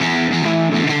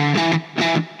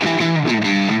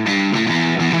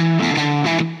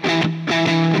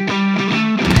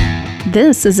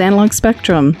This is Analog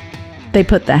Spectrum. They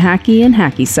put the hacky in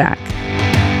hacky sack.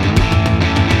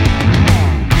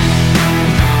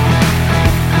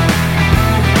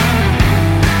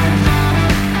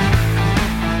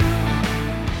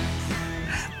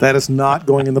 That is not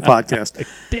going in the podcast.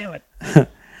 Damn it.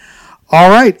 All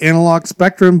right, Analog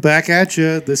Spectrum, back at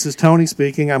you. This is Tony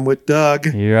speaking. I'm with Doug.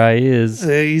 Here I is.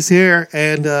 He's here,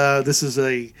 and this is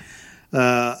a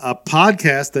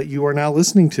podcast that you are now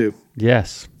listening to.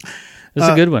 Yes. This is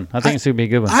a good one. I think it's going to be a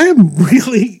good one. I am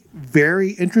really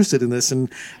very interested in this, and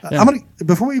I'm gonna,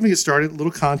 before we even get started, a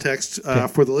little context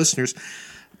for the listeners.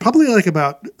 Probably like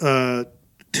about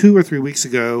 2 or 3 weeks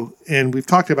ago, and we've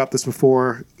talked about this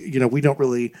before. You know, we don't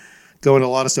really go into a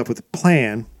lot of stuff with a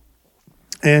plan.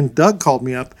 And Doug called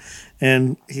me up,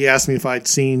 and he asked me if I'd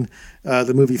seen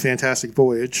the movie Fantastic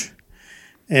Voyage.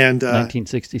 And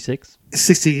 1966?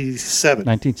 67.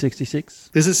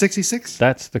 1966? Is it 66?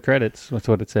 That's the credits. That's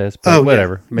what it says. But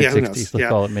whatever. Yeah. Mid-60s. Let's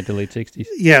call it mid to late 60s.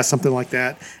 Yeah, something like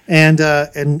that. And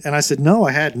I said, no,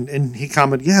 I hadn't. And he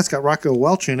commented, yeah, it's got Raquel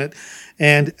Welch in it.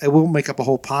 And it won't make up a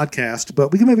whole podcast,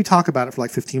 but we can maybe talk about it for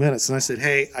like 15 minutes. And I said,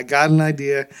 hey, I got an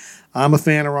idea. I'm a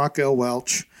fan of Raquel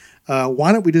Welch.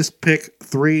 Why don't we just pick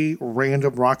 3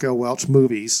 random Raquel Welch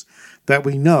movies that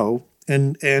we know,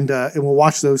 and we'll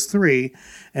watch those 3,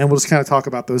 and we'll just kind of talk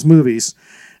about those movies.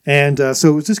 And so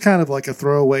it was just kind of like a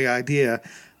throwaway idea.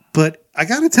 But I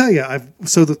got to tell you,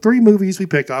 so the 3 movies we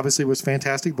picked obviously was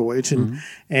Fantastic Voyage, and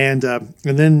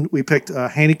then we picked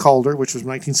Hanny Calder, which was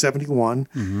 1971.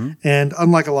 Mm-hmm. And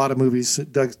unlike a lot of movies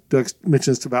Doug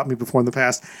mentions about me before in the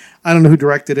past, I don't know who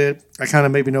directed it. I kind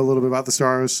of maybe know a little bit about the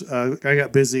stars. I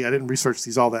got busy. I didn't research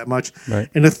these all that much. Right.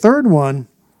 And the third one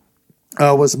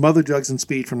was Mother, Jugs, and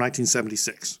Speed from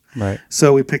 1976. Right.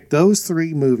 So we picked those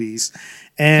 3 movies.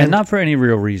 And not for any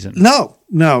real reason. No,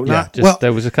 not just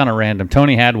that was kind of random.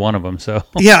 Tony had one of them, so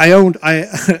yeah, I owned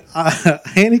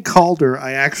Hanny Calder.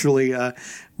 I actually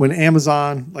when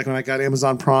I got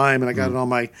Amazon Prime and I got it on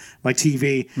my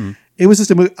TV, it was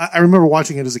just a movie. I remember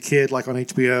watching it as a kid, like on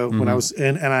HBO when I was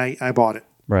and I bought it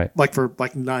like for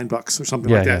like $9 or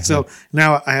something like that. Yeah, so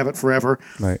now I have it forever.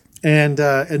 Right. And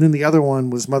then the other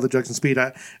one was Mother, Jugs, and Speed.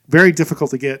 Very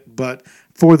difficult to get, but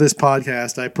for this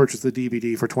podcast, I purchased the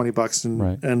DVD for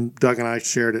 $20, and Doug and I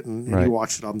shared it, and we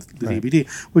watched it on the DVD,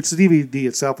 which the DVD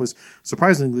itself was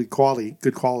surprisingly good quality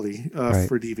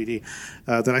for DVD,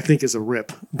 that I think is a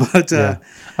rip. But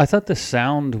I thought the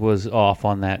sound was off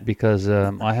on that because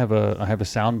I have a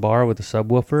sound bar with a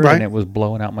subwoofer, and it was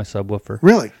blowing out my subwoofer.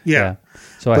 Really? Yeah.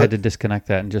 So I had to disconnect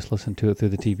that and just listen to it through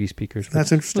the TV speakers.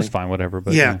 That's interesting. It's fine, whatever.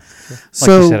 But like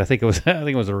so, you said, I think it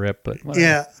was a rip. But whatever.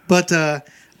 Yeah, but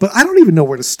I don't even know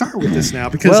where to start with this now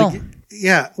because and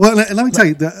let me tell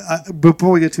you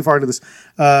before we get too far into this,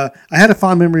 I had a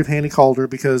fond memory of Hanny Calder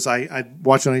because I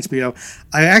watched it on HBO.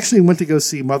 I actually went to go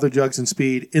see Mother, Jugs, and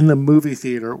Speed in the movie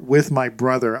theater with my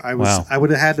brother. I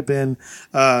would have had to been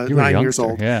 9 years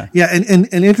old. Yeah, and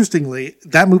interestingly,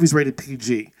 that movie's rated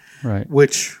PG, right?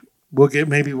 Which we'll get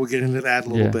into that a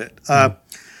little bit.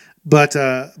 But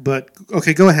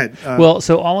okay, go ahead. Well,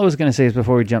 so all I was going to say is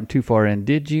before we jump too far in,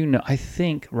 did you know? I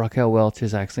think Raquel Welch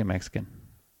is actually Mexican.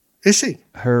 Is she?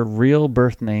 Her real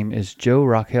birth name is Jo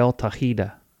Raquel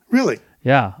Tejeda. Really?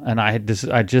 Yeah, and I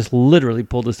just literally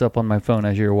pulled this up on my phone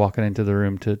as you were walking into the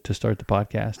room to start the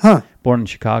podcast. Huh? Born in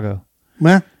Chicago.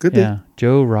 Yeah, could be. Yeah,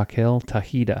 Jo Raquel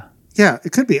Tejeda. Yeah,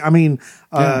 it could be. I mean,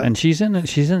 and she's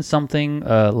in something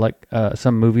like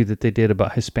some movie that they did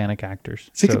about Hispanic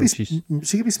actors. She could be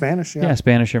Spanish. Yeah,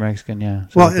 Spanish or Mexican. Yeah.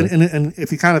 So well, and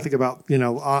if you kind of think about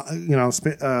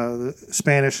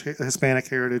Spanish Hispanic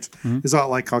heritage is not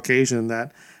like Caucasian.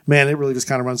 That man, it really just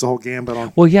kind of runs the whole gambit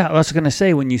on. Well, yeah, I was going to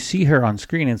say when you see her on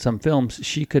screen in some films,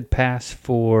 she could pass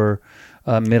for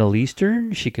Middle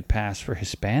Eastern, she could pass for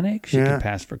Hispanic, she could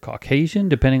pass for Caucasian,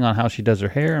 depending on how she does her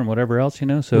hair and whatever else,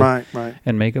 So right,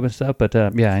 and makeup and stuff. But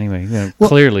anyway,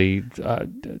 clearly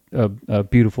a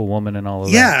beautiful woman and all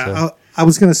of that. Yeah, I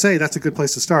was going to say that's a good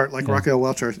place to start, like Raquel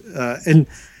Welch,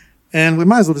 and we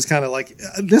might as well just kind of like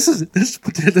this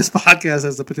podcast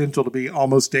has the potential to be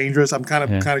almost dangerous. I'm kind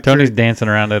of Tony's curious. dancing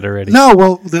around it already. No,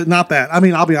 well, not that. I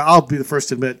mean, I'll be the first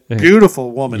to admit,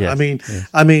 beautiful woman. Yes,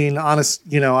 I mean, honest.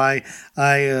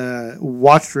 I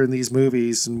watched her in these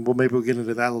movies, and maybe we'll get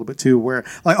into that a little bit too. Where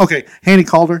Hanny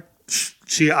Calder,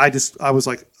 I was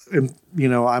like,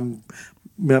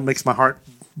 makes my heart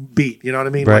beat, you know what I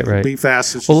mean? Right. Beat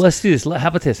fast. Well, let's do this. How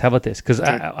about this? Because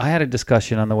I had a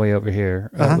discussion on the way over here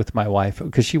with my wife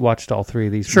because she watched all 3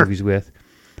 of these movies with,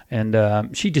 and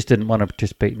she just didn't want to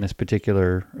participate in this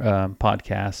particular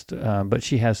podcast, but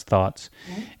she has thoughts,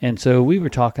 and so we were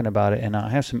talking about it, and I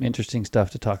have some interesting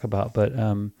stuff to talk about. But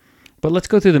But let's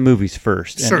go through the movies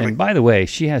first. Certainly. And by the way,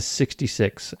 she has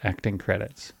 66 acting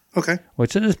credits. Okay.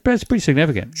 Which is pretty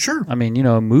significant. Sure. I mean,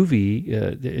 a movie,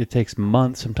 it takes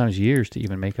months, sometimes years to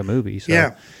even make a movie. So,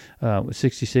 yeah. With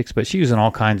 66, but she was in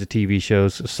all kinds of TV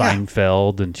shows,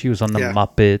 Seinfeld, and she was on the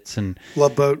Muppets and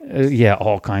Love Boat.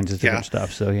 All kinds of different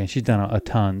stuff. So yeah, she's done a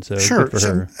ton. So sure. good for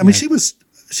her. I mean, she was.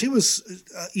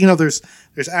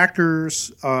 There's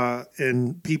actors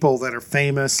and people that are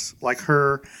famous like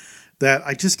her that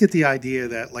I just get the idea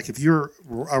that like if you're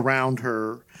around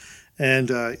her. And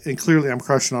clearly I'm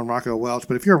crushing on Raquel Welch,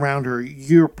 but if you're around her,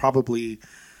 you're probably,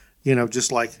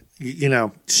 just like,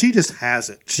 she just has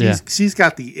it. She's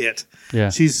got the it. Yeah.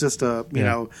 She's just, and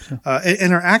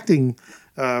her acting,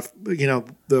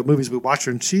 the movies we watch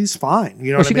her, and she's fine.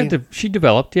 You know what I mean? She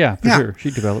developed, sure. She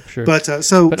developed, sure. But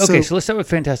so let's start with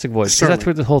Fantastic Voyage, because that's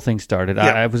where the whole thing started. Yeah.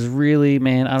 I was really,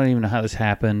 I don't even know how this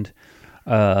happened.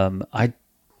 I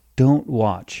don't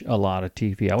watch a lot of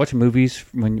TV. I watch movies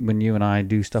when you and I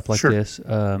do stuff like this. If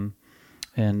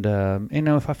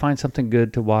I find something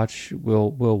good to watch, we'll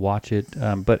watch it.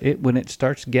 But when it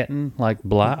starts getting like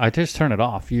blah, I just turn it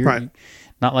off. You're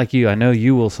not like you. I know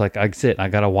you will. Like I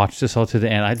got to watch this all to the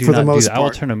end. I do not do that. I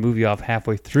will turn a movie off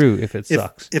halfway through if it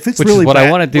sucks. If it's which really is what bad,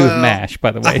 I want to do with MASH,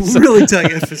 by the way. I'll really tell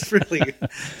you if it's really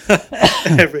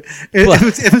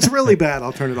if it's really bad,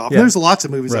 I'll turn it off. Yeah. There's lots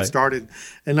of movies I started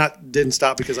and didn't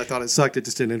stop because I thought it sucked. It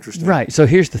just didn't interest me. Right. So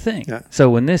here's the thing. Yeah. So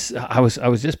when I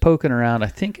was just poking around. I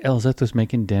think Elzeth was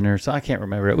making dinner, so I can't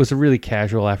remember. It was a really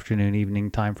casual afternoon, evening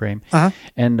time frame,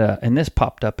 and this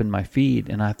popped up in my feed,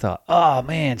 and I thought, oh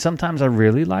man, sometimes I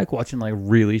really like watching like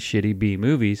really shitty B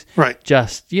movies. Right.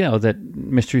 Just that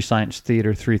Mystery Science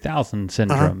Theater 3000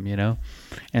 syndrome,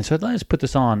 And so let's put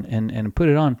this on and put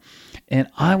it on, and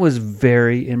I was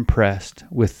very impressed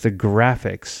with the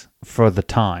graphics for the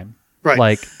time. Right.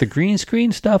 Like the green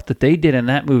screen stuff that they did in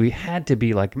that movie had to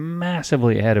be like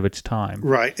massively ahead of its time.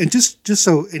 Right. And just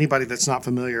so anybody that's not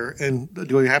familiar, and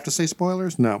do we have to say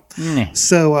spoilers? No. Nah.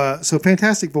 So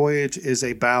Fantastic Voyage is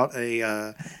about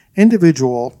a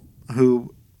individual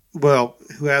who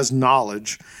has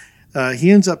knowledge.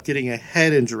 He ends up getting a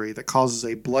head injury that causes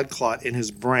a blood clot in his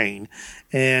brain.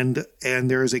 And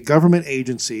there is a government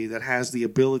agency that has the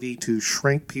ability to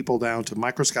shrink people down to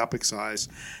microscopic size.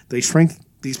 They shrink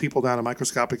these people down to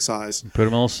microscopic size. Put them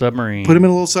in a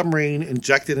little submarine.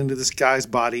 Inject it into this guy's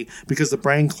body because the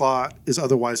brain clot is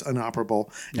otherwise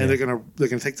inoperable. And they're gonna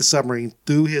take the submarine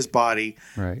through his body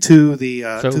to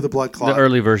the blood clot. The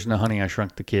early version of Honey, I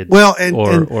Shrunk the Kids. Well,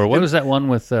 or what was that one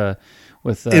with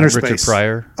Richard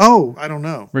Pryor? Oh, I don't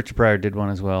know. Richard Pryor did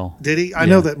one as well. Did he? I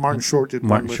know that Martin Short did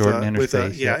Martin one Short and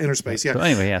Interspace. Interspace. Yeah. So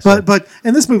anyway, But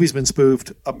this movie's been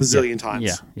spoofed a bazillion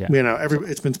times. Yeah.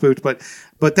 It's been spoofed, but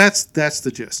that's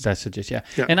the gist. That's the gist. Yeah.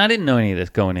 And I didn't know any of this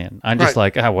going in. I'm just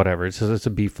like, whatever. It's a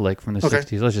B flick from the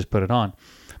 60s. Let's just put it on.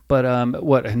 But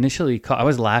what initially I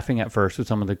was laughing at first with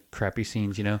some of the crappy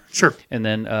scenes, Sure. And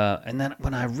then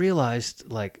when I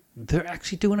realized like they're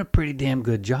actually doing a pretty damn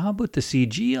good job with the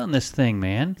CG on this thing,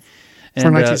 man. And,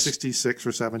 for 1966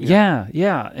 or 7.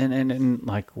 Yeah. And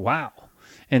like wow.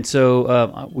 And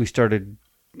so we started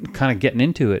kind of getting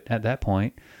into it at that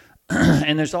point.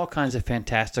 And there's all kinds of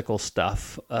fantastical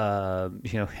stuff,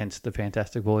 hence the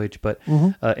Fantastic Voyage. But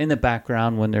in the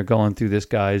background, when they're going through this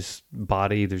guy's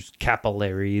body, there's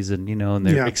capillaries, and and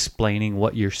they're explaining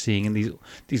what you're seeing, and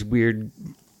these weird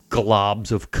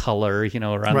globs of color,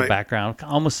 around the background,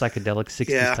 almost psychedelic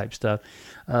 60s type stuff.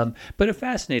 But it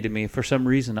fascinated me for some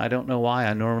reason. I don't know why.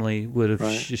 I normally would have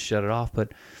just shut it off,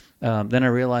 but then I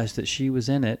realized that she was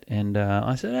in it, and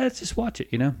I said, let's just watch it,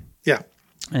 Yeah.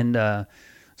 And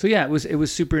so yeah, it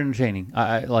was super entertaining.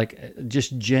 I like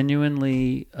just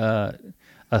genuinely a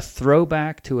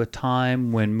throwback to a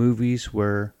time when movies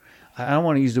were. I don't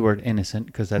want to use the word innocent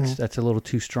because that's a little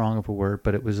too strong of a word,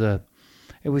 but it was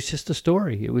just a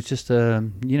story. It was just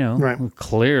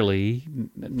clearly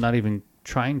not even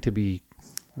trying to be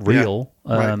real.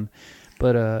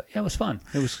 But it was fun.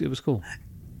 It was cool.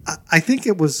 I think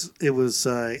it was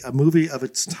a movie of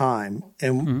its time,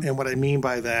 and what I mean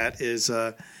by that is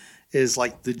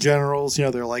like the generals,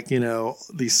 they're like,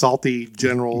 these salty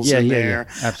generals in there.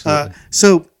 Yeah,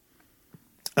 absolutely.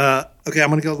 Okay, I'm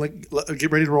going to go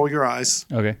get ready to roll your eyes.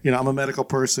 Okay. I'm a medical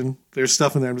person. There's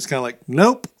stuff in there. I'm just kind of like,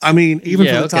 nope. I mean, even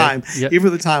for the time,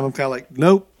 I'm kind of like,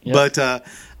 nope. Yep.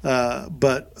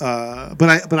 But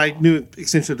I knew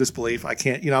extension of disbelief. I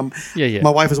can't,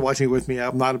 my wife is watching it with me.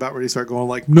 I'm not about ready to start going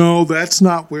like, no, that's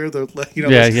not where there's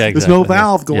no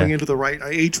valve going into the right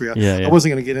atria. I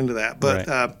wasn't going to get into that, but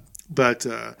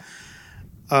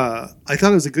I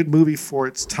thought it was a good movie for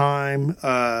its time.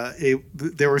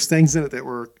 There was things in it that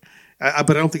were but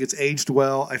I don't think it's aged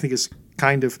well. I think it's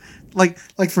kind of like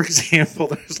for example,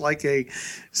 there's like a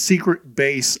secret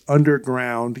base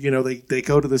underground. They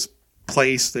go to this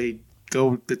place. The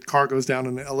car goes down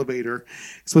in an elevator.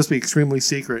 It's supposed to be extremely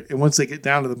secret. And once they get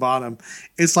down to the bottom,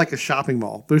 it's like a shopping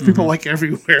mall. There's people like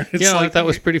everywhere. It's that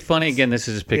was pretty funny. Again, this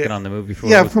is just picking on the movie.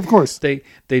 Of course. They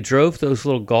drove those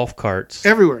little golf carts.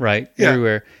 Everywhere. Right? Yeah.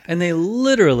 Everywhere. And they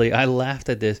literally, I laughed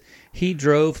at this. He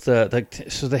drove so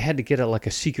they had to get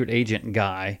a secret agent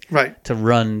guy to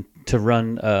run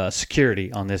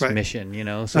security on this mission,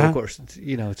 So of course, it's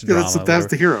drama. That's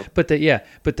the hero. But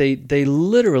they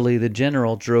literally, the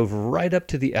general drove right up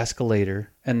to the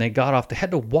escalator and they got off. They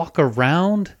had to walk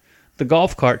around the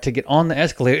golf cart to get on the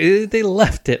escalator. They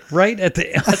left it right at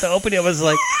the opening. I was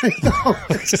like,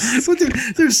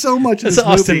 there's so much. It's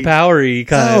Austin Power-y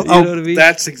kind of. You know what I mean?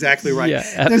 That's exactly right.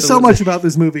 Yeah, there's so much about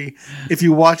this movie. If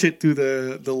you watch it through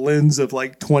the lens of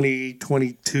like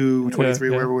 2022, 23,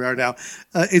 wherever we are now,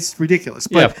 it's ridiculous.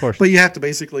 But, of course. But you have to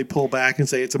basically pull back and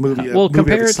say it's a movie.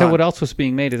 Compare it to what else was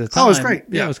being made at the time. Oh, it was great.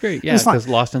 Yeah, it was great. Yeah, because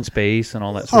Lost in Space and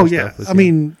all that sort of stuff. I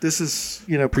mean, this is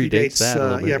predates that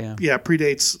a little bit,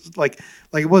 predates like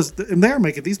it was, and they're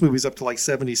making these movies up to like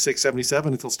 76,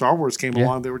 77 until Star Wars came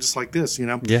along. They were just like this,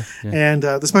 Yeah. And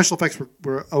the special effects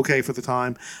were okay for the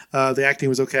time. The acting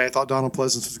was okay. I thought Donald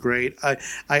Pleasance was great. I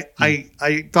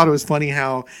thought it was funny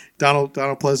how Donald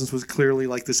Pleasance was clearly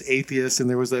like this atheist, and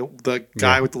there was the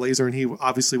guy with the laser, and he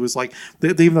obviously was like,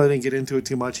 even though they didn't get into it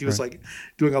too much, he was like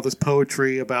doing all this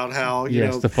poetry about how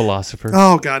the philosopher.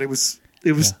 Oh God, it was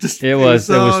just it was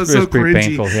so pretty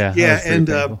cringy.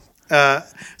 painful.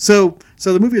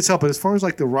 So the movie itself, but as far as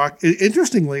like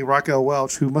interestingly, Raquel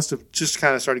Welch, who must have just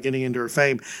kind of started getting into her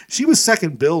fame, she was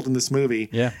second billed in this movie.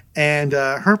 Yeah, and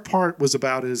her part was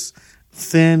about as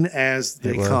thin as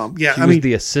they come. Yeah, she was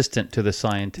the assistant to the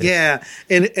scientist. Yeah,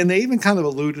 and they even kind of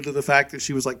alluded to the fact that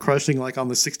she was like crushing like on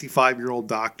the 65-year-old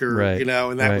doctor, right.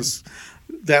 And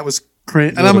that was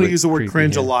cringe. And I'm going to use the word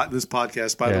cringe a lot in this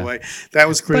podcast, by the way. That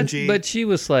was cringy. But she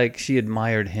was like, she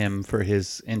admired him for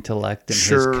his intellect and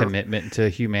his commitment to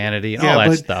humanity and all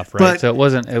that stuff, right? So it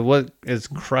was as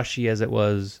crushy as it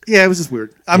was. Yeah, it was just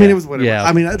weird. I mean, it was whatever. Yeah,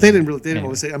 I mean, they didn't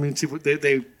really say. I mean,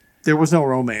 there was no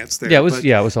romance there. Yeah,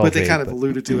 it was all. But they kind of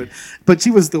alluded to it. But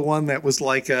she was the one that was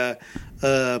like, she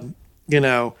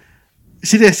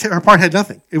did. Her part had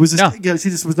nothing. It was just, she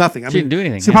just was nothing. She didn't do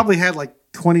anything. She probably had like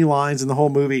 20 lines in the whole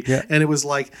movie, and it was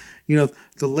like,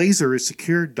 the laser is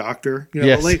secured, doctor.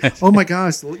 Oh my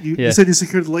gosh, you said you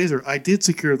secured the laser. I did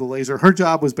secure the laser. Her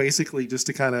job was basically just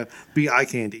to kind of be eye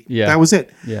candy. Yeah, that was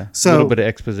it. Yeah, so a little bit of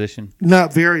exposition,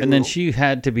 not very. And then she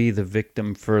had to be the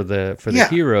victim for the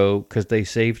hero because they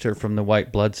saved her from the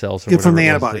white blood cells from the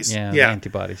antibodies. The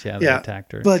antibodies. That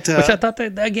attacked her. But which I thought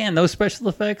that again, those special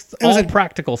effects, all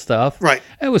practical stuff. Right,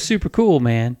 it was super cool,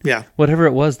 man. Yeah, whatever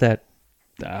it was that.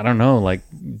 I don't know, like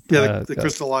the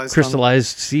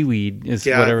crystallized seaweed is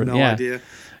whatever. No idea.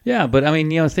 Yeah, but I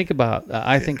mean, think about.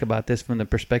 I think about this from the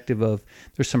perspective of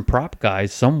there's some prop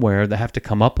guys somewhere that have to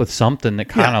come up with something that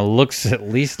kind of looks at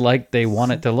least like they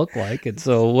want it to look like. And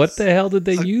so, what the hell did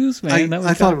they use, man?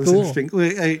 I thought it was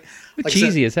interesting.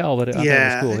 Cheesy as hell, but I thought it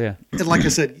was cool. Yeah, and like I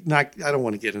said, I don't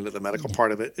want to get into the medical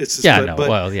part of it. It's just,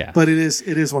 but it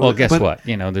is one. Well, of the, guess what?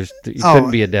 You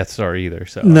couldn't be a Death Star either.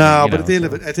 So but at the end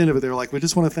of it, they're like, we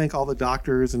just want to thank all the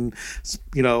doctors and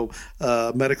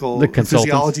medical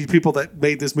physiology people that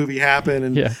made this movie happen.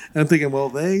 And I'm thinking, well,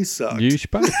 they suck. You should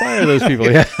probably fire those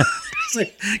people. Yeah.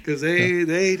 Because they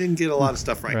didn't get a lot of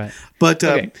stuff right. But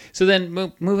so then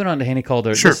moving on to Haney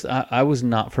Calder. Sure. I was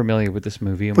not familiar with this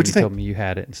movie, and when you told me you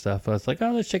had it and stuff, I was like,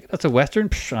 oh, let's check it. That's a Western.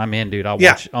 Psh, I'm in, dude. I'll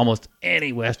watch almost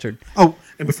any Western. Oh,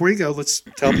 and before you go, let's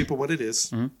tell people what it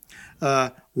is.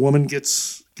 Woman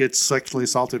gets sexually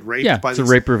assaulted, raped. Yeah, it's a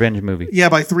rape revenge movie. Yeah,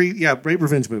 by three. Yeah, rape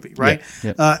revenge movie, right?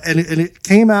 Yeah. And it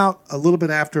came out a little bit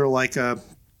after like.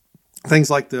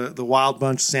 Things like the Wild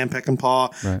Bunch, Sam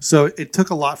Peckinpah. Right. So it took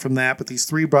a lot from that. But these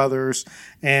three brothers,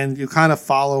 and you kind of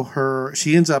follow her.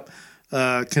 She ends up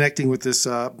connecting with this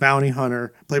bounty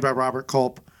hunter played by Robert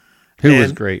Culp. Who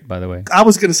was great, by the way. I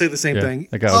was going to say the same thing.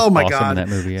 That guy was oh my awesome God. In that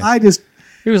movie. Yeah.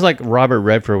 He was like Robert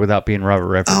Redford without being Robert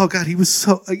Redford. Oh, God, he was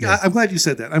so... I'm glad you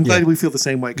said that. I'm glad we feel the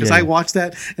same way. Because I watched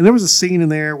that, and there was a scene in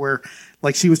there where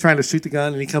like she was trying to shoot the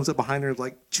gun, and he comes up behind her,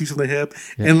 like shoots from the hip.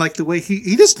 Yeah. And like the way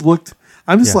he just looked...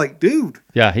 I'm just like, dude.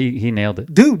 Yeah, he nailed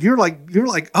it. Dude, you're like,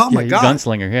 oh my God.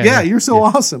 Gunslinger. Yeah, you're so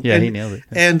awesome. Yeah, he nailed it.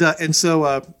 Yeah. And so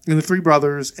and the three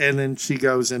brothers, and then she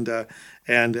goes and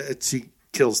she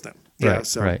kills them. Yeah,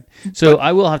 right. So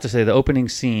I will have to say the opening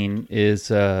scene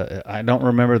is I don't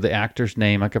remember the actor's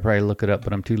name. I could probably look it up,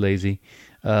 but I'm too lazy.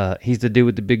 He's the dude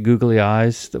with the big googly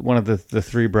eyes. One of the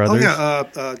three brothers. Oh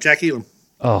yeah, Jack Elam.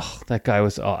 Oh, that guy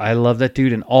was. I love that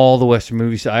dude in all the Western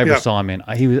movies I ever saw him in.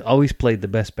 He always played the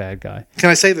best bad guy. Can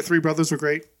I say the three brothers were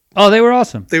great? Oh, they were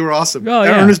awesome. They were awesome. Oh,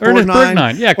 yeah. Ernest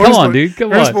Borgnine. Yeah, come on, dude.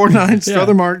 Come Ernest on. Borgnine,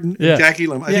 Strother Martin, and Jack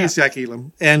Elam. I think Yeah. it's Jack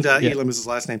Elam. And Elam is his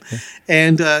last name.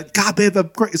 And God, babe,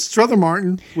 Strother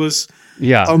Martin was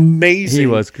amazing. He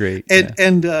was great.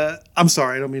 And I'm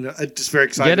sorry, I don't mean to, I'm just very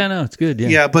excited. Yeah, no, it's good. Yeah,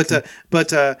 Yeah,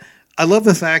 but I love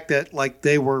the fact that like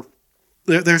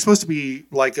they're supposed to be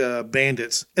like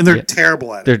bandits, and they're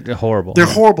terrible at it. They're horrible. They're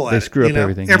horrible at it. They screw up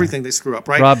everything. Everything they screw up,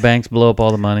 right? Rob banks, blow up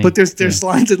all the money. But there's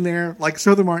lines in there like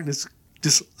Strother Martin is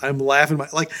just. I'm laughing.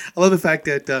 I love the fact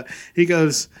that he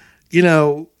goes,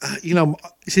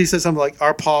 she says something like,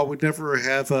 "Our pa would never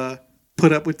have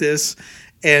put up with this,"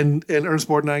 and Ernest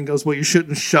Borgnine goes, "Well, you shouldn't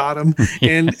have shot him,"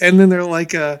 and then they're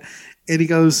like. And he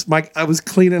goes, "Mike, I was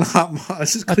cleaning hot. I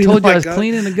was just cleaning my gun.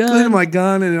 Cleaning the gun. Cleaning my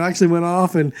gun, and it actually went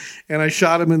off, and I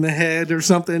shot him in the head or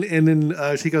something." And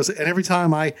then she goes, "And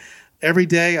every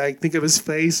day I think of his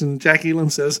face." And Jack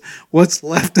Elam says, "What's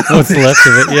left of it?" What's left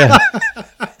of it? Yeah.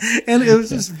 And it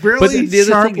was just really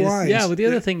sharp lines. But the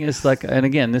other thing is like, and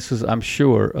again, this was, I'm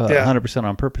sure, 100%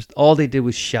 on purpose. All they did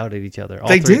was shout at each other. All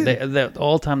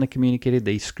the time they communicated,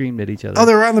 they screamed at each other. Oh,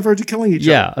 they were on the verge of killing each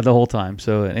other. Yeah, the whole time.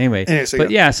 So anyway, so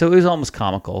it was almost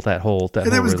comical, that whole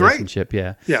relationship. Great.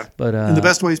 Yeah. Yeah. But in the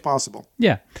best ways possible.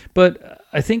 Yeah. But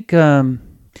I think one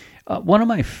of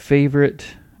my favorite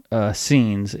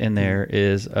scenes in there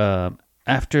is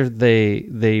after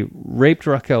they raped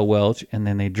Raquel Welch, and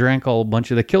then they drank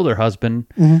they killed her husband,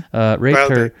 raped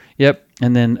her. Yep.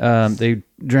 And then they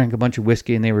drank a bunch of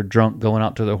whiskey, and they were drunk going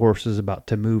out to their horses about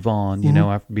to move on,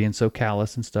 after being so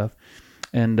callous and stuff.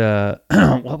 And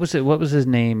what was his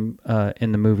name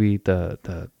in the movie,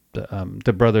 the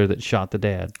brother that shot the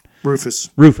dad?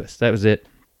 Rufus, that was it.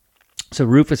 So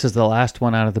Rufus is the last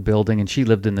one out of the building, and she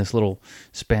lived in this little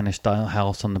Spanish-style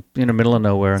house on the middle of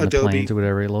nowhere in the plains or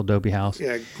whatever, a little adobe house.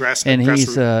 Yeah, grass. And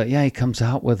he's he comes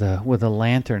out with a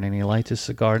lantern, and he lights his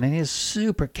cigar, and he's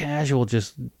super casual,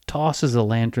 just tosses the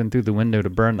lantern through the window to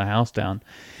burn the house down.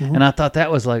 Mm-hmm. And I thought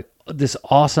that was like this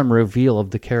awesome reveal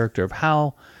of the character of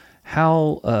how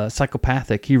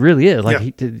psychopathic he really is. Like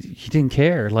he didn't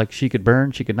care. Like she could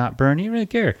burn, she could not burn. He didn't really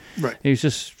care. Right. He was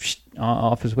just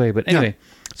off his way. But anyway. Yeah.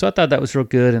 So I thought that was real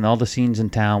good, and all the scenes in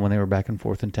town when they were back and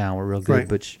forth in town were real good. Right.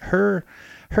 But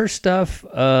her stuff,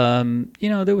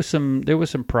 there was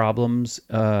some problems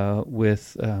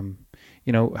with,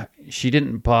 she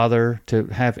didn't bother to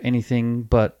have anything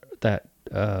but that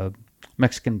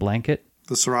Mexican blanket,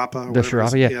 the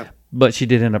sirapa, yeah. But she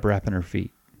did end up wrapping her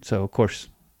feet. So of course.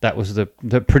 That was the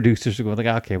producers were going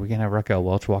like, okay, we can't have Raquel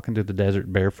Welch walking through the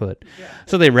desert barefoot. Yeah.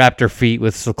 So they wrapped her feet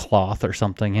with some cloth or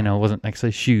something. It wasn't actually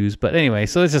shoes, but anyway.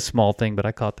 So it's a small thing, but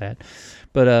I caught that.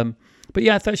 But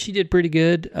yeah, I thought she did pretty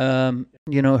good. Her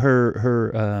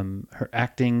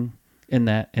acting in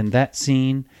that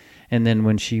scene, and then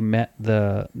when she met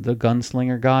the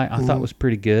gunslinger guy, I thought was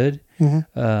pretty good.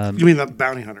 Mm-hmm. You mean the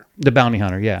bounty hunter? The bounty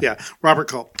hunter, yeah. Yeah, Robert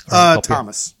Culp.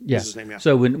 Thomas is his name, yeah.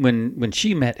 So when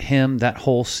she met him, that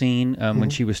whole scene,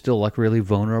 when she was still like really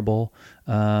vulnerable,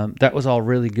 that was all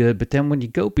really good. But then when you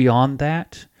go beyond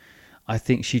that, I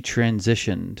think she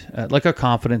transitioned. Like her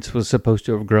confidence was supposed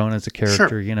to have grown as a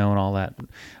character, and all that.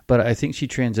 But I think she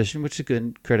transitioned, which is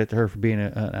good credit to her for being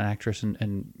an actress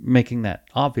and making that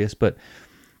obvious. But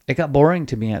it got boring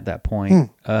to me at that point.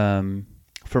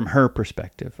 From her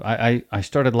perspective, I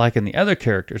started liking the other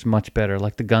characters much better,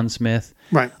 like the gunsmith.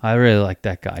 Right, I really liked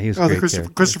that guy. He was a great character.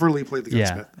 Christopher Lee played the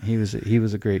gunsmith. Yeah, he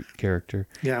was a great character.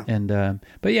 Yeah, and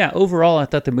but yeah, overall, I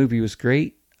thought the movie was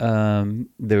great. There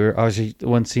were obviously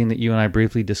one scene that you and I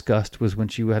briefly discussed was when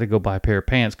she had to go buy a pair of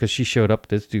pants because she showed up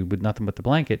this dude with nothing but the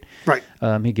blanket. Right,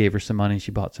 he gave her some money.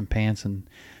 She bought some pants and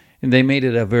they made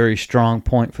it a very strong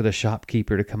point for the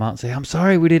shopkeeper to come out and say, "I'm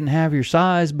sorry we didn't have your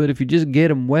size, but if you just get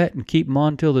them wet and keep them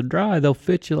on till they're dry, they'll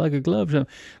fit you like a glove." Of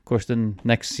course, the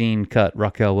next scene cut,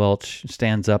 Raquel Welch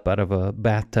stands up out of a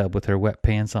bathtub with her wet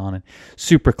pants on and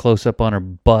super close up on her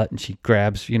butt, and she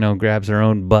grabs her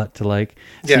own butt to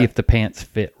see if the pants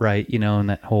fit right, and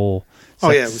that whole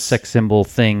sex symbol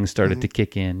thing started to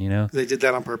kick in, They did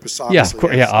that on purpose,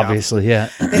 obviously. Yeah, of course, obviously, yeah.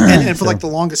 And for the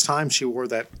longest time, she wore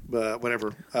that,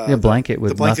 blanket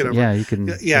with blanket nothing. over. Yeah, you can.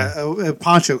 A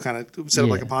poncho kind of set up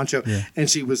like a poncho, and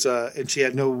she was, and she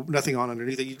had nothing on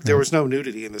underneath it. There was no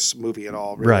nudity in this movie at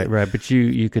all. Really. Right, but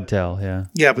you could tell, yeah.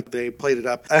 Yeah, but they played it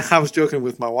up. I was joking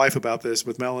with my wife about this,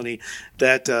 with Melanie,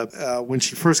 that when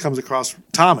she first comes across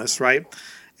Thomas, right.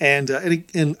 And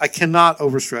I cannot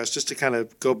overstress, just to kind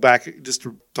of go back, just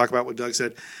to talk about what Doug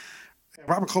said.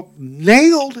 Robert Culp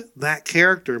nailed that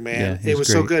character, man. Yeah, it was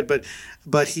great. so good.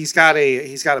 But he's got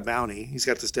a bounty. He's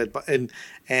got this dead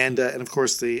and of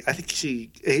course I think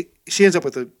she ends up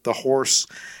with the horse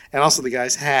and also the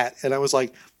guy's hat. And I was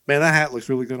like, man, that hat looks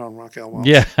really good on Raquel Welch.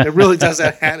 Yeah. It really does.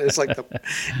 That hat. It's like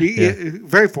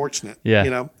very fortunate. Yeah.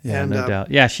 You know. Yeah, and, no doubt.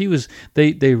 Yeah, she was.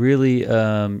 They really.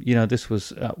 This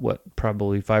was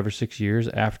probably 5 or 6 years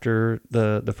after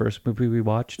the first movie we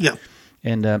watched. Yeah.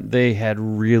 And they had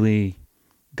really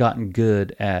gotten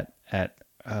good at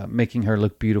making her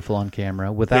look beautiful on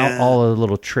camera without all of the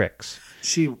little tricks.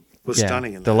 She was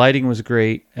stunning in that. The lighting was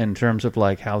great in terms of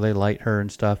like how they light her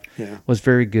and stuff. Yeah. Was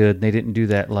very good. They didn't do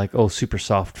that like super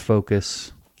soft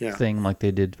focus thing like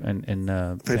they did in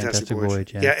Fantastic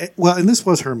Voyage. Yeah. And this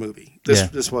was her movie.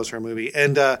 This was her movie.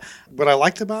 And what I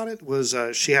liked about it was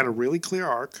she had a really clear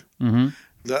arc. Mm-hmm.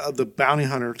 The bounty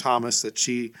hunter Thomas that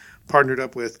she partnered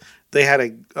up with, they had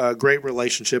a great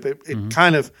relationship. It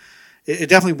kind of, it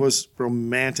definitely was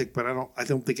romantic, but I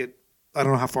don't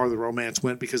know how far the romance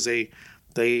went because I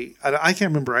can't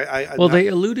remember. They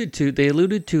alluded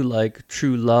to like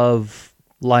true love,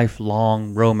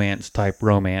 lifelong romance type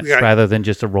romance rather than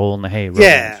just a roll in the hay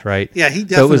romance, right? Yeah, he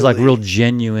definitely. So it was like real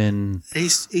genuine. He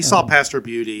saw past her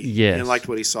beauty and liked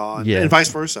what he saw, and vice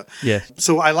versa. Yes.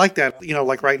 So I like that.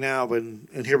 Like right now,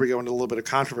 and here we go into a little bit of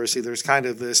controversy. There's kind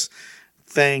of this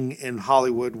thing in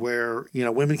Hollywood where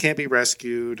women can't be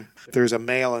rescued. There's a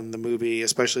male in the movie,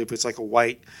 especially if it's like a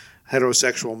white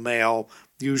heterosexual male.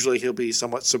 Usually he'll be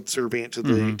somewhat subservient to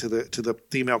the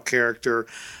female character.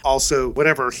 Also,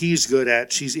 whatever he's good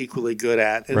at, she's equally good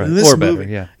at. And in this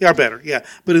movie, better.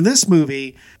 But in this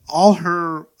movie, all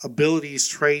her abilities,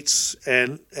 traits,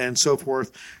 and so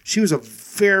forth, she was a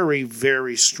very,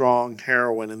 very strong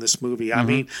heroine in this movie. I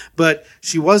mean, but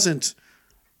she wasn't.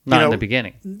 Not in the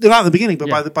beginning. Not in the beginning, but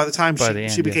by the time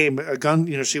end, she became a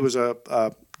gun, she was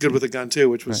good with a gun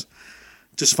too, which was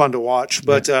just fun to watch.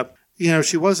 But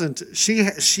she wasn't.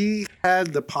 She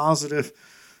had the positive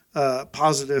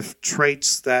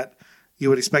traits that you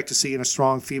would expect to see in a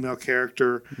strong female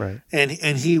character, right? And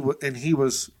he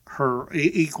was her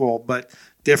equal, but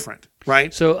different,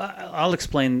 right? So I'll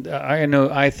explain.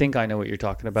 I think I know what you're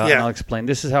talking about, and I'll explain.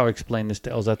 This is how I explained this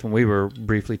to Elzeth when we were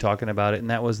briefly talking about it,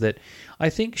 and that was that I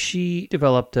think she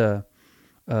developed a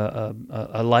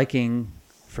liking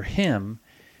for him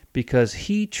because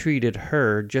he treated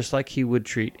her just like he would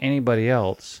treat anybody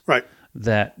else, right?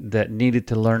 That needed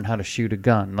to learn how to shoot a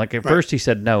gun. Like at first he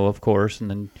said no, of course, and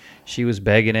then she was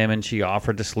begging him, and she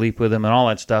offered to sleep with him and all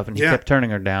that stuff, and he kept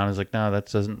turning her down. He's like, no,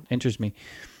 that doesn't interest me.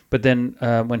 But then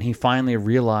when he finally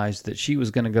realized that she was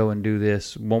going to go and do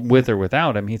this with or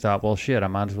without him, he thought, well, shit, I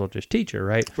might as well just teach her,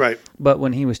 right? Right. But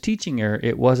when he was teaching her,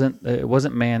 it wasn't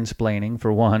mansplaining,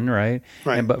 for one, right?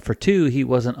 Right. But for two, he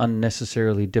wasn't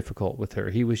unnecessarily difficult with her.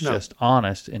 He was just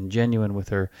honest and genuine with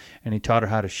her, and he taught her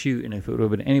how to shoot. And if it would have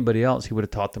been anybody else, he would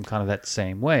have taught them kind of that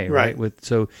same way, right?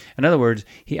 So, in other words,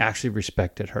 he actually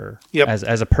respected her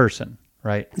as a person.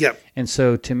 Right. Yep. And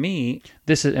so to me,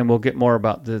 this is, and we'll get more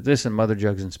about this in Mother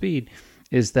Jugs and Speed,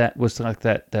 is that was like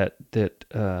that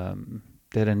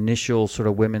initial sort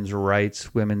of women's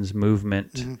rights, women's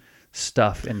movement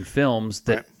stuff in films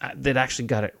that actually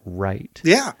got it right.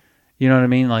 Yeah. You know what I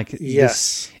mean? Like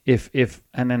yes. If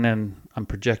and then I'm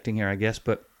projecting here, I guess,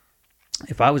 but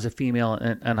if I was a female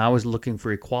and I was looking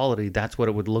for equality, that's what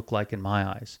it would look like in my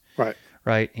eyes. Right.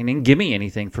 Right. He didn't give me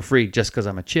anything for free just because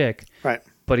I'm a chick. Right.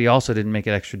 But he also didn't make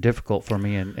it extra difficult for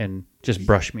me and just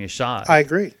brush me aside. I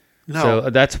agree. No. So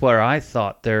that's where I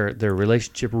thought their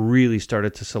relationship really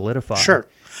started to solidify. Sure.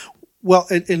 Well,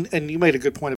 and you made a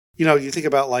good point. You think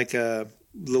about like The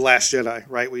Last Jedi,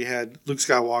 right? We had Luke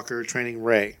Skywalker training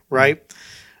Rey, right?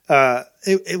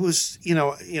 It was, he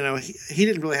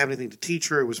didn't really have anything to teach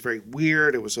her. It was very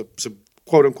weird. It was a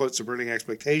quote unquote subverting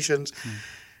expectations.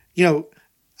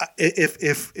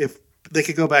 If they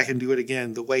could go back and do it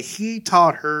again, the way he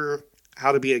taught her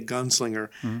how to be a gunslinger,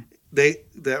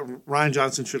 that Ryan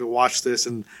Johnson should have watched this,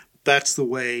 and that's the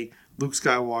way Luke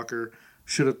Skywalker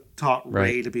should have taught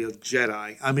Rey to be a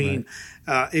Jedi. I mean,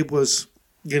 it was,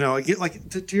 like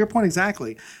to your point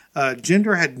exactly.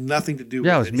 Gender had nothing to do with it.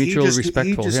 Yeah, it was mutually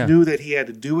respectful. He just knew that he had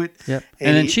to do it. Yep.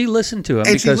 And then she listened to him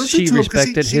because she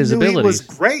respected his abilities. He was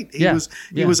great.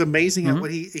 He was amazing at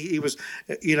what he was.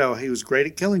 He was great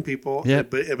at killing people. Yep.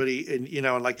 But he,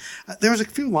 there was a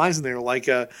few lines in there like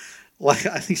I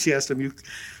think she asked him,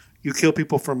 "You kill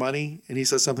people for money?" And he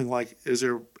says something like, "Is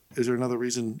there is there another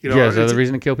reason? Is there another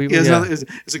reason to kill people? Is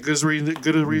a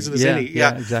good a reason as any.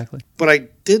 Yeah, exactly. What I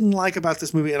didn't like about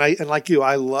this movie, and like you,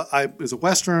 it was a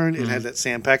Western. It had that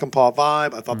Sam Peckinpah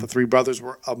vibe. I thought the three brothers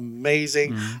were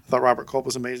amazing. I thought Robert Culp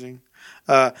was amazing.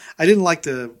 I didn't like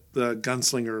the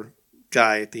gunslinger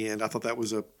guy at the end. I thought that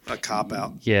was a cop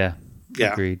out. Yeah.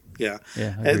 Agreed. Yeah.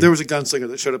 Agreed. And there was a gunslinger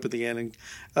that showed up at the end, and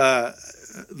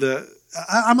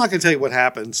I'm not going to tell you what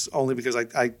happens, only because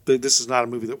this is not a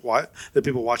movie that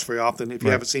people watch very often. If you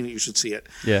haven't seen it, you should see it.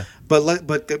 Yeah. But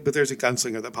there's a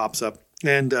gunslinger that pops up,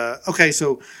 and okay,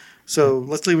 so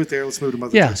let's leave it there. Let's move to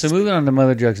Mother. Yeah. So moving on to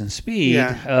Mother, Drugs, and Speed.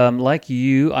 Yeah. Like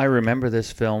you, I remember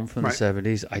this film from the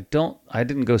 70s. I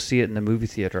didn't go see it in the movie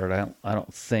theater. I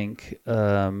don't think.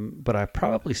 But I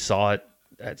probably saw it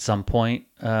at some point.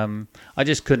 I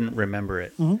just couldn't remember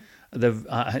it. Mm-hmm.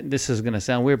 This is going to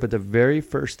sound weird, but the very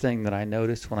first thing that I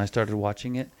noticed when I started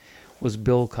watching it was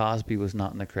Bill Cosby was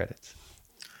not in the credits.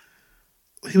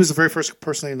 He was the very first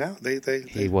person they announced.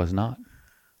 He was not.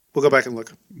 We'll go back and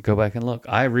look. Go back and look.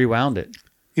 I rewound it.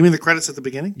 You mean the credits at the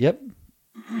beginning? Yep.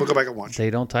 We'll go back and watch. They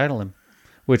don't title him,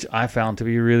 which I found to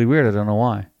be really weird. I don't know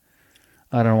why.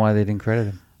 I don't know why they didn't credit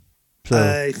him. So,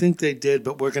 I think they did,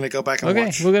 but we're going to go back and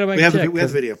watch. We'll go back and check. We have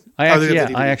the video.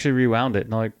 I actually rewound it.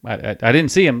 No, I didn't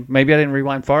see him. Maybe I didn't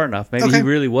rewind far enough. Maybe he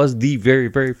really was the very,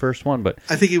 very first one. But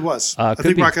I think he was. I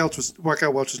think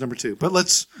Raquel Welch was number 2. But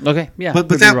let's. Okay, yeah. But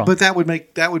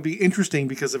that would be interesting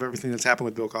because of everything that's happened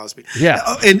with Bill Cosby.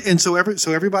 Yeah. And so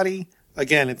everybody,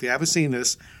 again, if you haven't seen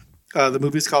this, the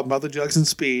movie is called Mother, Drugs, and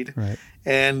Speed. Right.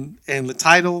 And the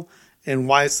title. And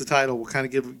why it's the title will kind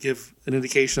of give an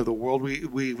indication of the world we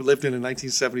lived in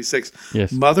 1976.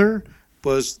 Yes. Mother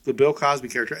was the Bill Cosby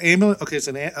character. It's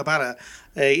about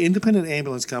a independent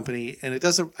ambulance company, and it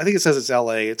doesn't. I think it says it's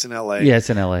L.A. It's in L.A. Yeah, it's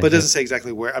in L.A. But it doesn't say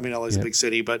exactly where. I mean, L.A. is a big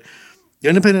city, but the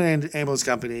independent ambulance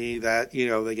company that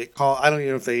they get called. I don't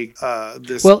even know if they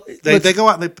they go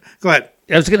out and they go ahead.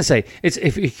 I was going to say, it's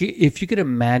if you could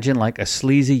imagine like a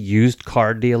sleazy used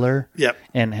car dealer,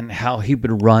 and how he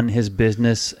would run his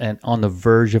business and on the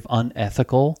verge of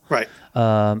unethical, right?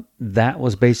 That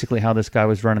was basically how this guy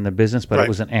was running the business, but it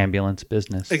was an ambulance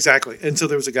business. Exactly. And so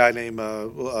there was a guy named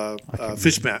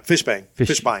Fishbine,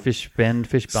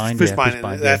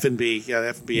 the F&B, the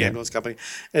F&B ambulance company.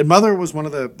 And Mother was one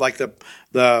of the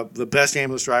best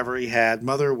ambulance driver he had.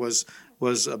 Mother was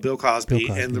Bill Cosby,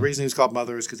 and the reason he was called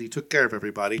Mother is because he took care of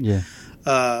everybody. Yeah.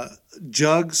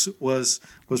 Jugs was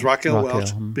Raquel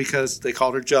Welch because they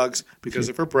called her Jugs because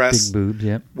of her breasts, big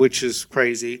boobs, which is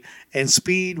crazy. And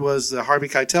Speed was the Harvey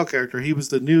Keitel character. He was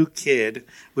the new kid,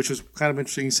 which was kind of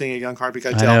interesting seeing a young Harvey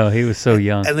Keitel. I know, he was so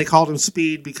young. And they called him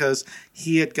Speed because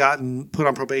he had gotten put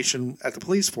on probation at the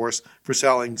police force for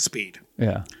selling speed.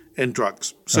 Yeah. And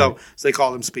drugs. So they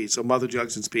called him Speed. So Mother,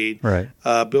 Jugs, and Speed. Right.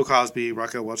 Bill Cosby,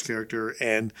 Raquel Welch character,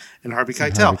 and Harvey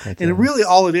Keitel. And really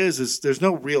all it is there's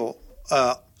no real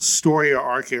story or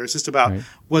arc here. It's just about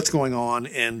what's going on.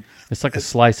 And it's like a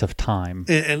slice of time.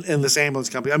 And this ambulance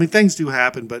company. I mean, things do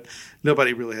happen, but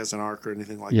nobody really has an arc or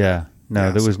anything like that.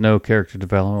 No, there was no character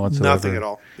development whatsoever. Nothing at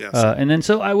all. Yes. And then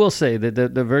so I will say that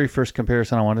the very first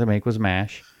comparison I wanted to make was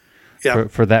MASH. Yeah.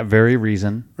 For that very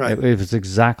reason. Right. It was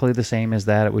exactly the same as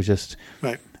that. It was just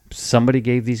somebody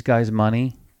gave these guys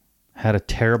money, had a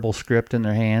terrible script in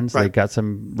their hands. Right. They got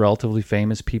some relatively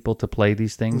famous people to play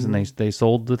these things, and they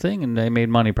sold the thing, and they made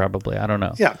money probably. I don't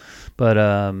know. Yeah. But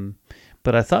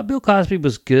I thought Bill Cosby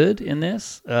was good in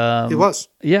this. He was.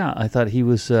 Yeah, I thought he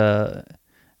was.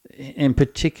 In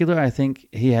particular, I think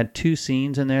he had 2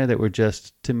 scenes in there that were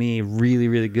just, to me, really,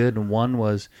 really good. And one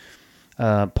was...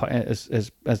 as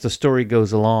the story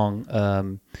goes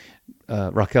along,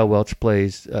 Raquel Welch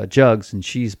plays Jugs, and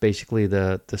she's basically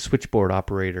the switchboard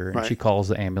operator, and she calls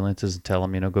the ambulances and tell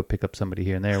them, go pick up somebody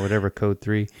here and there, whatever, code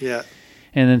 3. Yeah.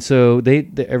 And then so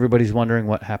everybody's wondering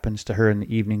what happens to her in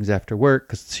the evenings after work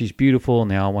because she's beautiful and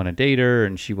they all want to date her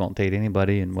and she won't date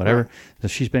anybody and whatever. Right. So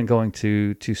she's been going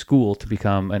to school to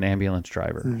become an ambulance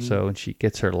driver. Mm-hmm. So and she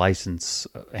gets her license,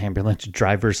 ambulance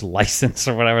driver's license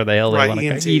or whatever the hell they want to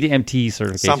call it. EMT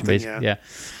certification. Something, yeah.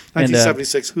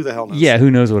 1976, who the hell knows? Yeah,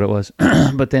 who knows what it was.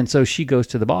 But then so she goes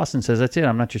to the boss and says, that's it,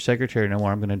 I'm not your secretary no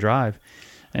more, I'm going to drive.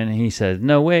 And he said,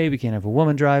 no way, we can't have a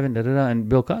woman driving, da-da-da. And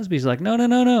Bill Cosby's like,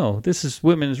 no. This is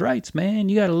women's rights, man.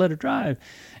 You got to let her drive.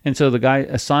 And so the guy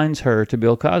assigns her to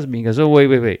Bill Cosby. He goes, oh,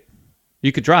 wait.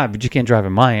 You could drive, but you can't drive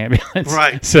in my ambulance.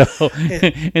 Right. So,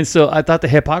 and so I thought the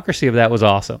hypocrisy of that was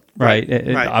awesome, right?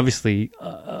 Right. Obviously,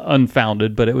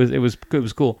 unfounded, but it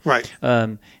was cool. Right.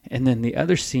 And then the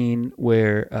other scene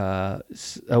where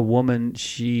a woman,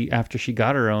 after she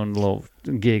got her own little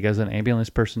gig as an ambulance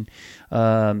person,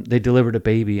 they delivered a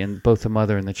baby, and both the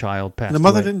mother and the child passed. And the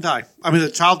mother away. didn't die. I mean,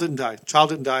 the child didn't die. Child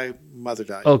didn't die. Mother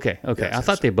died. Okay. Yes, I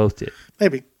thought they both did.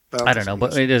 Maybe. I don't know,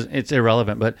 but it's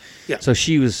irrelevant. But yeah. So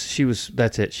she was.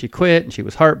 That's it. She quit, and she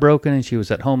was heartbroken, and she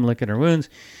was at home licking her wounds.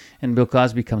 And Bill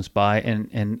Cosby comes by,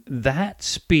 and that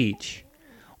speech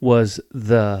was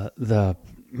the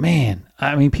man.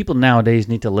 I mean, people nowadays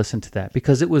need to listen to that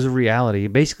because it was a reality.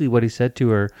 Basically, what he said to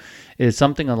her is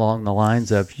something along the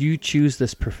lines of, "You choose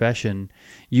this profession,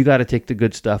 you got to take the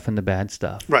good stuff and the bad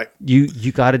stuff. Right.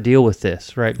 You got to deal with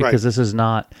this, right? Because this is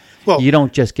not. Well, you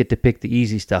don't just get to pick the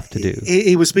easy stuff to do."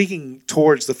 He was speaking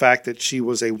towards the fact that she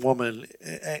was a woman,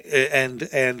 and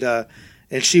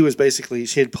she was basically,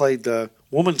 she had played the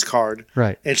woman's card,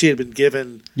 right? And she had been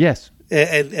given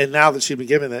and now that she'd been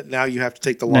given that, now you have to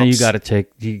take the lumps. Now you got to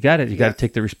take to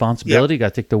take the responsibility. You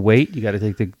got to take the weight. You got to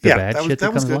take the bad shit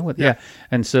that comes along with it. Yeah.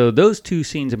 And so those two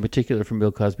scenes in particular from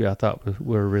Bill Cosby, I thought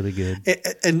were really good.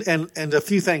 And a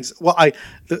few things. Well,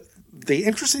 the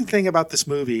interesting thing about this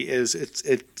movie is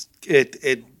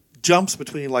it jumps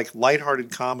between like lighthearted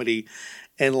comedy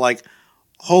and like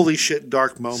holy shit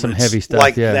dark moments, some heavy stuff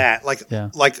like that, like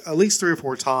at least 3 or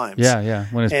 4 times. Yeah.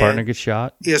 When his partner gets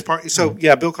shot.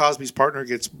 Bill Cosby's partner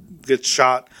gets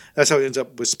shot. That's how he ends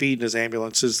up with speed in his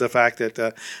ambulance. Is the fact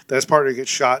that his partner gets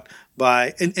shot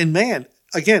by and man,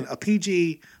 again, a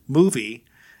PG movie,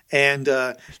 and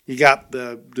you got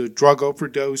the drug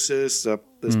overdoses,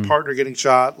 his partner getting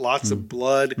shot, lots of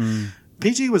blood.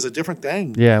 PG was a different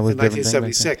thing. Yeah, it was in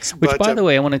 1976. Which, by the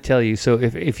way, I want to tell you. So,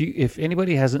 if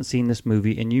anybody hasn't seen this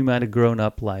movie and you might have grown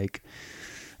up like,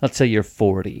 let's say you're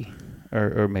 40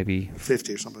 or maybe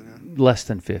 50 or something, yeah. Less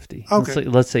than 50. Okay.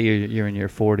 Let's say you're in your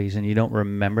 40s and you don't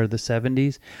remember the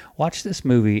 70s. Watch this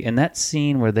movie, and that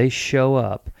scene where they show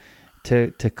up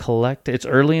to collect. It's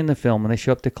early in the film when they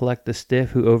show up to collect the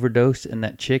stiff who overdosed, and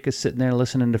that chick is sitting there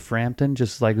listening to Frampton,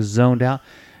 just like zoned out.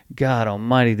 God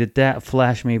almighty, did that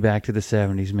flash me back to the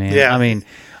 70s, man. Yeah. I mean,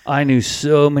 I knew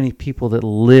so many people that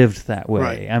lived that way.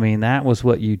 Right. I mean, that was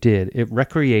what you did.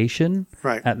 Recreation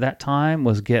at that time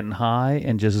was getting high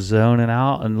and just zoning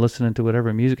out and listening to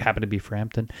whatever music happened to be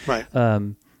Frampton. Right.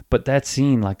 But that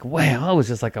scene, like, wow, it was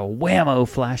just like a whammo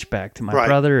flashback to my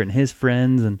brother and his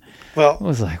friends. And it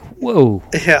was like, whoa.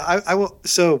 Yeah, I will.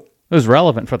 So it was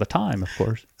relevant for the time, of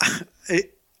course.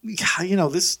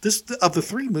 This of the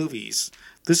 3 movies,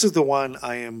 this is the one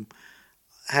I am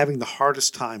having the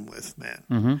hardest time with, man.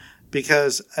 Mm-hmm.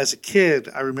 Because as a kid,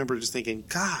 I remember just thinking,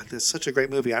 God, that's such a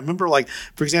great movie. I remember, like,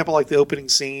 for example, like the opening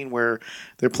scene where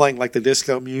they're playing like the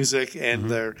disco music and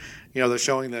they're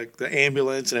showing the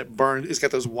ambulance and it burns. It's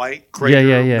got those white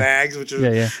crater mags, which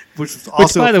is also.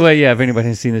 Which, by the way, if anybody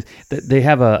has seen this, they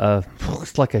have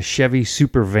it's like a Chevy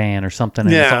super van or something,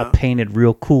 and it's all painted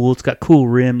real cool. It's got cool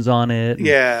rims on it. And,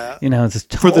 it's just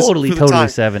totally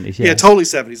 70s. Yeah, totally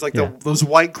 70s. Like those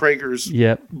white Kragers.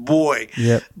 Yep. Boy.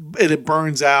 Yep. And it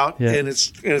burns out, and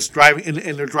it's driving,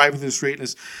 and they're driving through the street,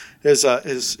 and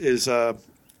his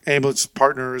ambulance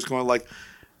partner is going like,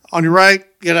 on your right,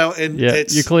 and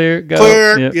it's you're clear,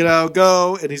 go.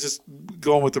 Go, and he's just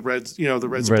going with the reds, the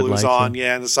reds and blues on,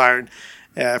 and the siren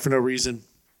for no reason.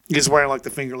 He's wearing like the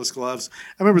fingerless gloves.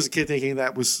 I remember as a kid thinking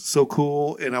that was so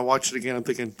cool, and I watched it again. I'm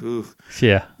thinking, ooh,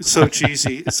 it's so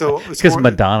cheesy. So because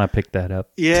Madonna picked that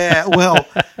up. Yeah, well,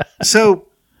 so.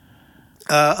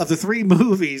 Of the 3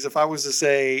 movies, if I was to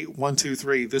say 1, 2,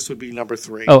 3, this would be number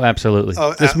 3. Oh, absolutely.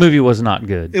 This movie was not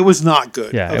good. It was not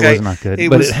good. Yeah, it was not good.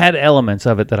 It had elements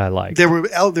of it that I liked. There were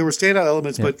standout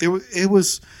elements, but it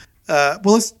was.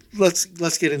 Well,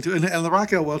 let's get into it. And the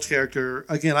Raquel Welch character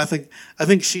again. I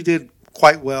think she did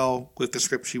quite well with the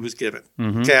script she was given.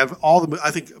 Mm-hmm. Okay,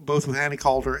 I think both with Annie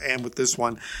Calder and with this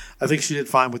one, I think she did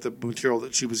fine with the material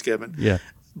that she was given. Yeah,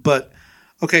 but.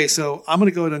 Okay, so I'm going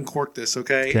to go ahead and uncork this,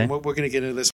 okay? And we're going to get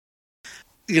into this.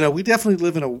 We definitely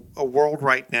live in a world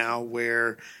right now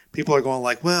where people are going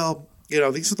like, well,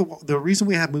 these are the reason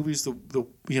we have movies,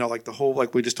 like the whole,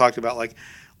 like we just talked about,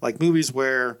 like movies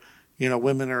where,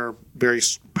 women are very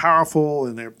powerful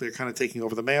and they're kind of taking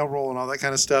over the male role and all that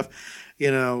kind of stuff,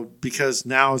 because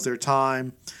now is their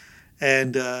time.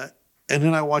 And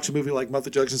then I watch a movie like Mother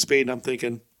Jugs and Speed and I'm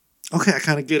thinking, okay, I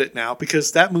kind of get it now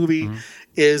because that movie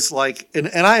is like, and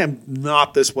I am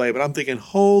not this way, but I'm thinking,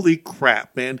 holy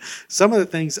crap, man. Some of the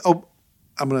things, I'm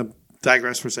going to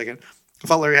digress for a second. I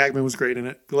thought Larry Hagman was great in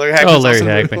it. Larry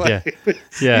Hagman,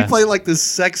 yeah. He played like this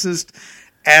sexist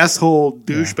asshole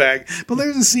douchebag. Yeah. But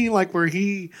there's a scene like where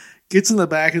he gets in the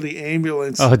back of the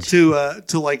ambulance to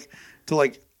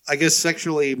I guess,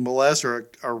 sexually molest or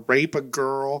rape a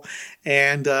girl,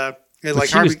 and like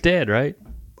she was dead, right?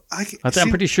 I'm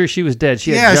pretty sure she was dead.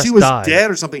 She was died. dead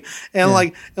or something. And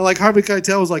like Harvey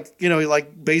Keitel was like,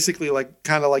 like basically like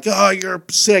kind of like, oh, you're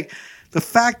sick. The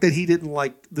fact that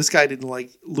this guy didn't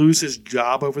like lose his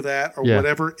job over that or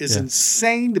whatever is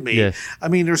insane to me. Yes. I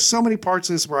mean, there's so many parts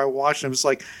of this where I watched and I'm just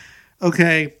like,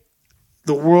 okay,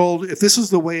 the world, if this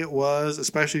was the way it was,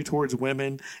 especially towards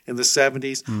women in the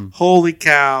 70s, holy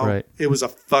cow, it was a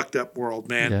fucked up world,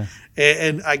 man. Yeah.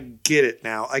 And I get it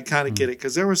now. I kind of get it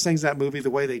because there was things in that movie,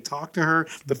 the way they talked to her,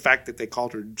 the fact that they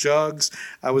called her Jugs.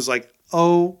 I was like,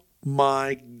 oh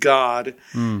my God.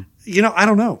 I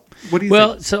don't know. What do you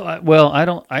think?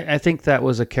 I think that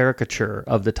was a caricature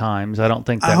of the times. I don't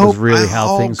think that was really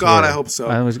how things were. Oh, God, I hope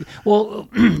so.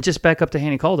 Just back up to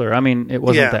Hanny Calder. I mean, it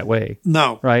wasn't that way.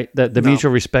 No. Right? The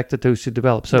mutual respect that those two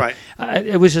developed. So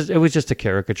it was just a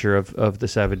caricature of the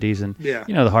 70s. And,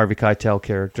 the Harvey Keitel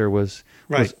character was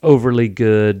overly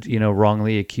good,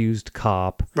 wrongly accused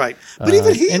cop. Right. But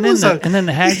even he and then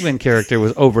the Hagman character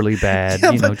was overly bad.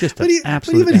 Absolute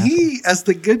But even he, as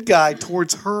the good guy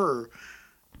towards her,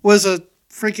 was a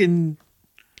freaking...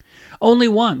 Only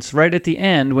once, right at the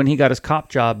end, when he got his cop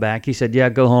job back, he said, "Yeah,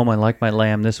 go home. I like my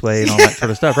lamb this way," and all that sort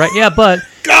of stuff, right? Yeah, but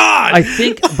God, I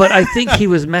think he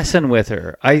was messing with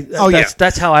her.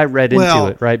 That's how I read into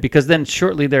it, right? Because then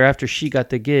shortly thereafter, she got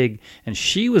the gig, and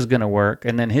she was going to work,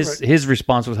 and then his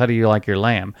response was, "How do you like your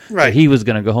lamb?" Right. So he was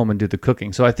going to go home and do the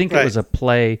cooking. So I think it was a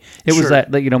play. It was that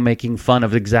making fun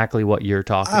of exactly what you're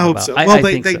talking about. I hope so. Well,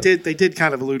 they did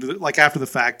kind of allude to it, like after the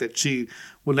fact that she.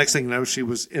 Well, next thing you know, she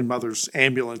was in Mother's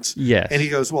ambulance. Yes. And he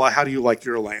goes, well, how do you like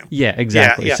your lamb? Yeah,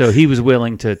 exactly. Yeah. So he was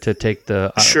willing to take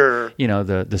the sure,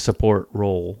 the support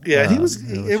role. Yeah, and he was.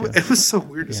 It was so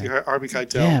weird to see Harvey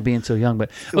Keitel. Yeah, being so young. But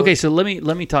okay, so let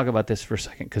me talk about this for a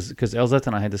second because Elzette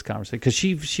and I had this conversation because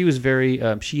she was very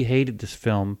she hated this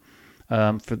film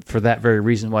for that very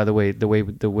reason. Why the way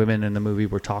the women in the movie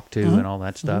were talked to and all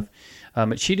that stuff.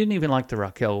 But she didn't even like the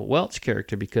Raquel Welch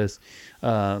character because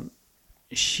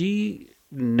she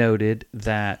noted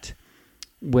that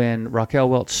when Raquel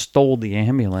Welch stole the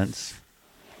ambulance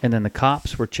and then the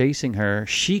cops were chasing her,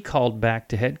 she called back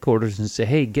to headquarters and said,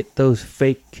 "Hey, get those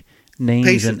fake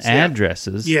names and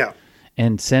addresses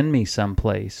and send me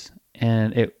someplace."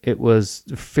 And it was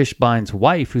Fishbine's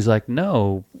wife who's like,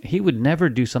 "No, he would never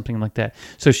do something like that."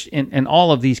 So in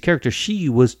all of these characters, she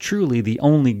was truly the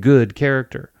only good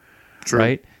character,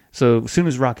 right? So as soon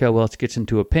as Raquel Welch gets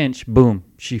into a pinch, boom,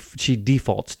 she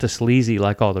defaults to sleazy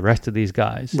like all the rest of these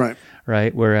guys.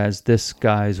 Right? Whereas this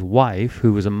guy's wife,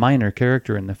 who was a minor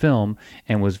character in the film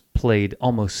and was played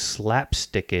almost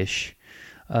slapstickish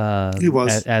he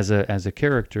was. as a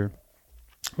character,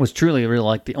 was truly really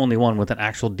like the only one with an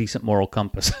actual decent moral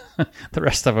compass. The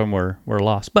rest of them were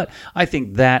lost. But I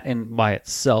think that in by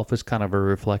itself is kind of a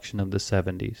reflection of the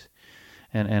 70s.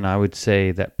 And I would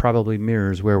say that probably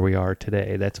mirrors where we are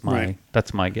today. That's my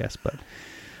guess.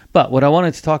 But what I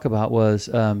wanted to talk about was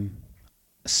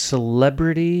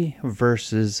celebrity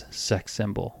versus sex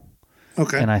symbol.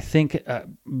 Okay. And I think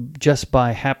just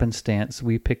by happenstance,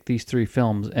 we picked these three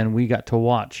films, and we got to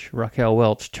watch Raquel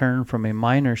Welch turn from a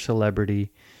minor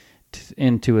celebrity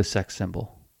into a sex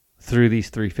symbol through these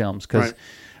three films. Because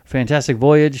Fantastic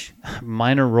Voyage,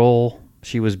 minor role.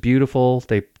 She was beautiful.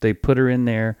 They put her in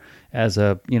there as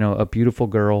a beautiful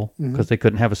girl because they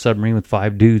couldn't have a submarine with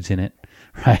 5 dudes in it,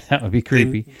 right? That would be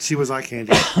creepy. And she was eye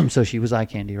candy. So she was eye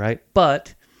candy, right?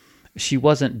 But she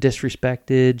wasn't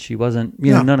disrespected. She wasn't,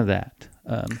 none of that.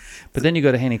 But then you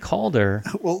go to Hanny Calder.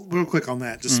 Well, real quick on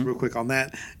that.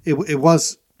 It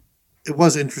was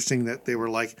interesting that they were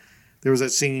like, there was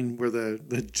that scene where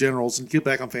the generals, and get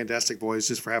back on Fantastic Boys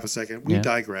just for half a second. We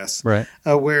digress. Right.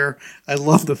 Where I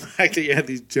love the fact that you had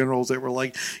these generals that were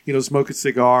like, smoking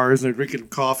cigars and they're drinking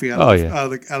coffee out of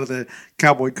the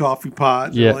cowboy coffee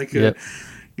pot. Yeah. Like,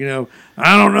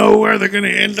 I don't know where they're going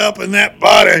to end up in that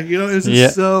body. It's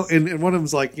just so, and one of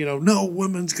them's like, no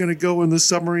woman's going to go in the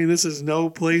submarine. This is no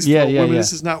place for women.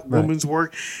 This is not women's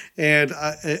work. And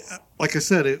like I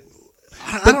said,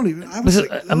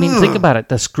 think about it.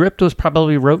 The script was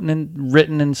probably written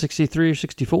in 63 or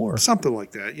 64. Something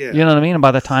like that, yeah. You know what I mean? And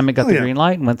by the time it got the green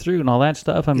light and went through and all that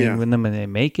stuff, when they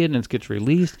make it and it gets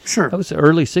released, that was the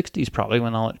early 60s probably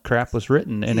when all that crap was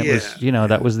written. And it was,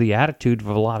 that was the attitude of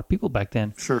a lot of people back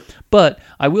then. Sure. But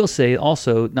I will say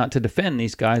also, not to defend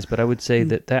these guys, but I would say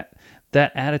that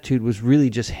attitude was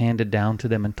really just handed down to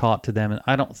them and taught to them. And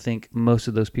I don't think most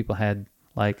of those people had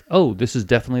like, oh, this is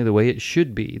definitely the way it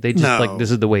should be. They just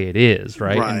this is the way it is,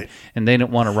 right? Right. And they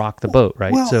didn't want to rock the boat,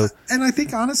 right? Well, and I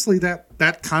think honestly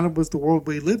that kind of was the world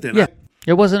we lived in. Yeah.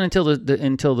 It wasn't until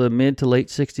the mid to late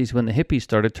 60s when the hippies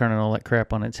started turning all that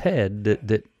crap on its head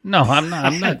that no, I'm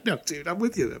not. No, dude, I'm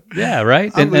with you. Yeah,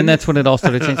 right? And that's when it all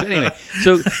started changing. Anyway,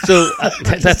 so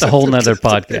that's a whole nother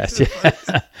podcast.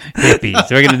 Yeah. Hippies.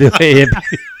 We're going to do a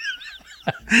hippie.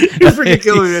 You're freaking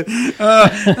killing me.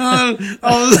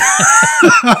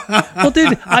 Well,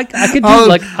 dude, I could do all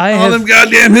them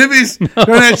goddamn hippies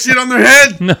throwing that shit on their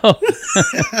head. No.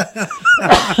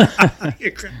 You're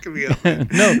cracking me up.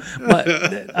 No,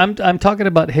 but I'm talking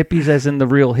about hippies as in the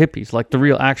real hippies, like the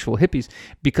real actual hippies,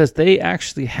 because they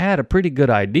actually had a pretty good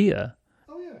idea.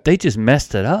 Oh, yeah. They just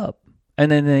messed it up. And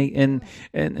then and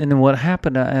then what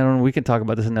happened? I don't know. We can talk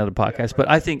about this in another podcast. But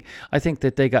I think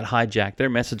that they got hijacked. Their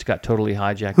message got totally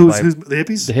hijacked. Who's the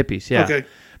hippies? The hippies, yeah. Okay.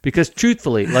 Because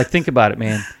truthfully, like, think about it,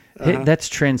 man. That's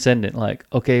transcendent. Like,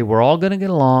 okay, we're all going to get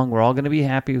along. We're all going to be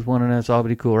happy with one another. It's all going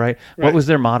to be cool, right? What was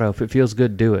their motto? If it feels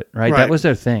good, do it. Right? That was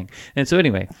their thing. And so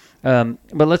anyway,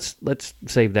 but let's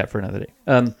save that for another day.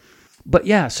 But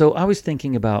yeah, so I was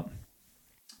thinking about,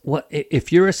 what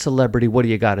if you're a celebrity? What do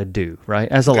you got to do, right?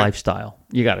 As a lifestyle,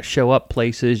 you got to show up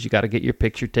places, you got to get your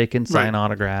picture taken, sign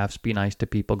autographs, be nice to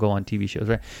people, go on TV shows,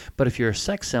 right? But if you're a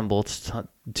sex symbol, it's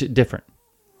different.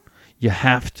 You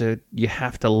have to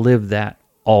live that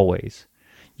always.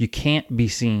 You can't be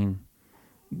seen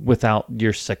without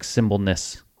your sex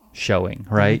symbolness showing,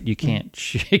 right?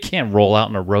 Mm-hmm. You can't roll out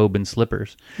in a robe and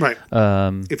slippers, right?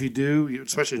 If you do,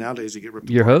 especially nowadays, you get ripped.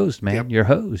 You're hosed, man. Yep. You're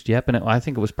hosed. Yep. And I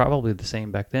think it was probably the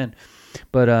same back then.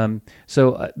 But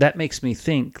so that makes me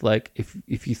think, like,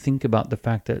 if you think about the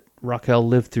fact that Raquel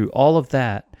lived through all of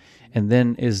that, and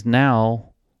then is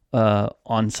now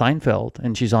on Seinfeld,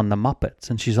 and she's on the Muppets,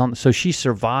 and so she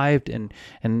survived and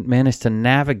managed to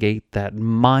navigate that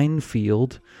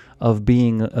minefield of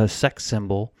being a sex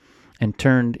symbol, and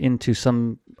turned into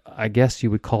some, I guess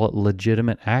you would call it,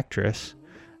 legitimate actress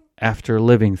after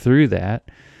living through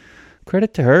that.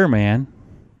 Credit to her, man.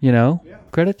 You know,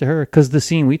 credit to her. Because the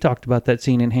scene, we talked about that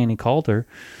scene in Hanny Calder,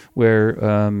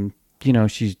 where,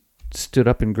 she stood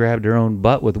up and grabbed her own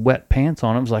butt with wet pants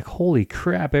on. It was like, holy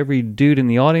crap, every dude in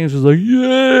the audience was like,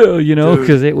 yeah,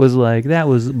 because it was like, that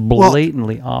was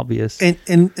blatantly obvious. And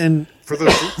for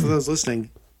those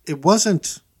listening, it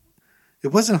wasn't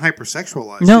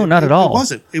hypersexualized. No, not at all. It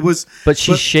wasn't. It was. But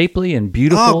she's shapely and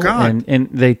beautiful. Oh, God. And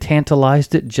they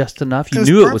tantalized it just enough. You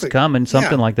knew it was coming.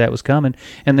 Something like that was coming.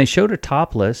 And they showed her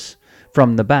topless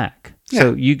from the back. Yeah.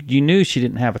 So you knew she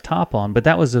didn't have a top on, but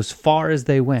that was as far as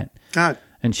they went. God.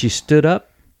 And she stood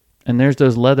up, and there's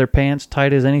those leather pants,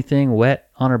 tight as anything, wet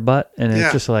on her butt. And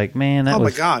it's just like, man, that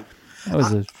was... Oh, my God. That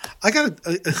was I got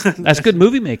that's good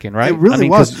movie making, right? It really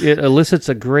was. Because it elicits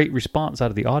a great response out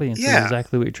of the audience. Yeah, that's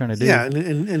exactly what you're trying to do. Yeah, and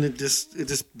it just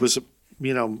was,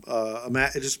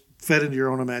 it just fed into your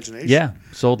own imagination. Yeah,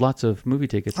 sold lots of movie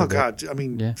tickets. Oh God, I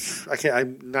mean, I can't.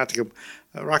 I'm not to go,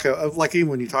 Raquel. Like, even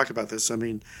when you talked about this, I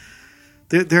mean,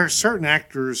 there are certain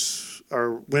actors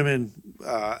or women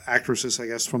actresses, I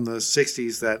guess, from the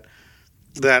 '60s that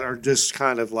are just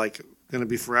kind of like going to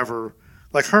be forever.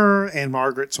 Like her, and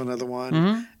Margaret's another one.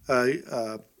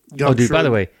 Mm-hmm. By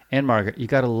the way, Anne Margaret, you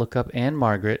got to look up Anne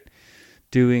Margaret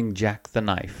doing Jack the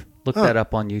Knife. Look that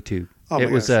up on YouTube. Oh,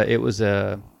 it was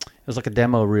like a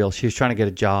demo reel. She was trying to get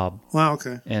a job. Wow,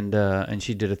 okay. And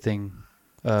she did a thing.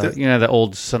 The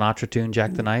old Sinatra tune,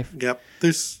 Jack the Knife. Yep.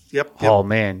 Yep. Oh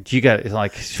man, you got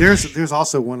like. There's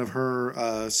also one of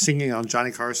her singing on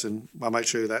Johnny Carson. I might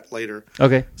show you that later.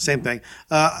 Okay. Same thing.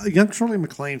 Young Shirley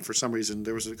MacLaine, for some reason,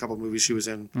 there was a couple of movies she was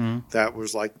in that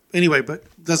was like, anyway, but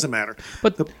doesn't matter.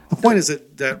 But the point is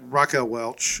that Raquel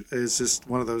Welch is just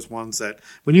one of those ones that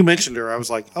when you mentioned her, I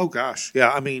was like, oh gosh, yeah.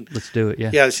 I mean, let's do it.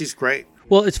 Yeah. Yeah, she's great.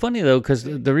 Well, it's funny though, because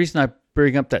the reason I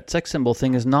bring up that sex symbol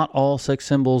thing is not all sex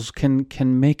symbols can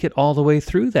make it all the way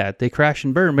through that. They crash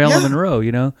and burn. Marilyn Monroe,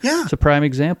 Yeah. It's a prime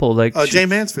example. Like Jane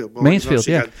Mansfield. Well, Mansfield,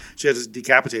 she had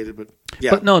decapitated, but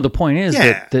yeah. But no, the point is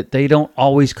that they don't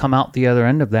always come out the other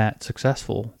end of that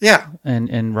successful. Yeah.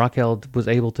 And Raquel was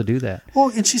able to do that.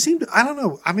 Well, and she seemed, I don't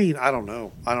know. I mean, I don't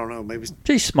know. Maybe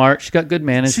she's smart. She's got good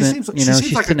management. She seems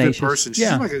she's like tenacious. a good person. She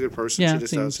seems like a good person. Yeah, she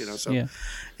just does, So. Yeah.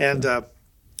 And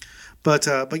But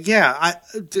yeah,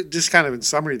 just kind of in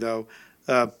summary though,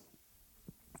 well,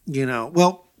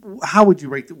 how would you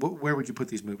rate? Where would you put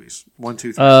these movies? 1,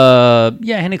 2, 3.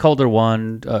 Henny Calder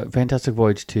 1, Fantastic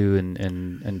Voyage 2,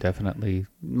 and definitely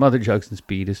Mother Jugs and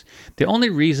Speed is the only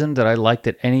reason that I liked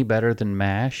it any better than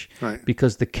MASH. Right.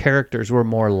 Because the characters were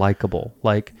more likable.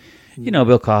 Like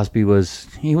Bill Cosby was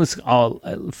all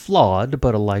flawed,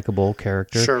 but a likable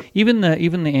character. Sure. Even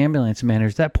the ambulance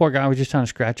manager, that poor guy was just trying to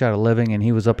scratch out a living, and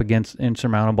he was up against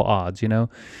insurmountable odds.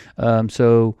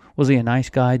 So was he a nice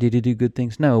guy? Did he do good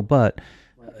things? No, but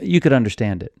you could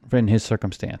understand it in his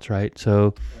circumstance, right?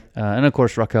 So, and of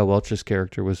course, Raquel Welch's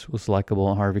character was likable,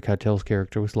 and Harvey Keitel's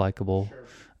character was likable.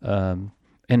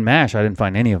 In MASH, I didn't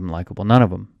find any of them likable, none of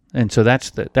them. And so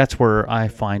that's where I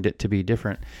find it to be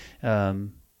different.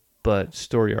 But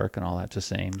story arc and all that's the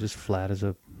same, just flat as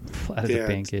a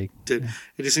pancake. It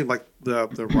just seemed like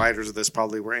the writers of this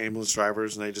probably were ambulance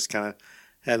drivers, and they just kind of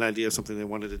had an idea of something they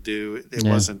wanted to do. It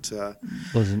wasn't.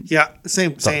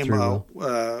 Same.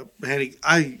 Handy.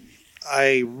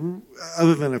 I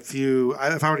other than a few,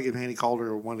 if I were to give Handy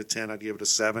Calder a 1 to 10, I'd give it a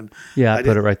 7. Yeah, I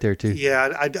put it right there too.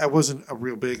 Yeah, I wasn't a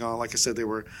real big on. Like I said, there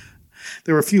were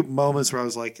a few moments where I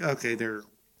was like, okay, they're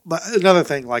another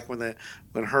thing, like when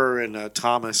her and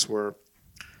Thomas were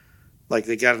like,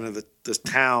 they got into this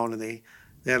town and they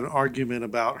had an argument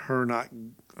about her not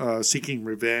seeking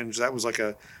revenge. That was like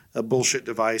a bullshit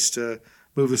device to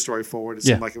move the story forward. It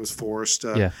seemed like it was forced.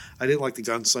 I didn't like the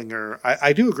gunslinger.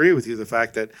 I do agree with you, the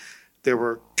fact that there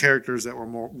were characters that were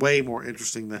way more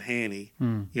interesting than Hanny,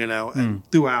 and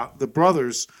throughout the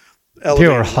brothers, they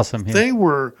were awesome. Yeah. They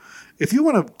were. If you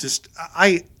want to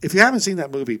if you haven't seen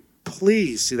that movie,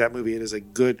 please see that movie. It is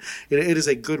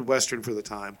a good Western for the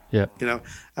time. Yeah.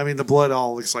 The blood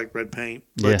all looks like red paint.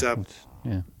 But,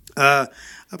 a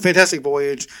Fantastic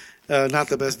Voyage. Not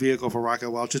the best vehicle for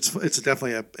Raquel Welch. It's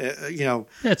definitely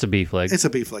it's a B flick. It's a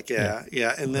B flick.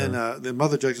 Yeah. And then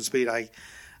Mother Jugs and Speed. I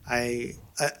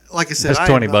like I said, that's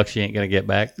 $20 you ain't gonna get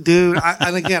back, dude.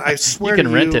 And again, I swear you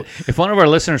can rent it. If one of our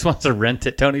listeners wants to rent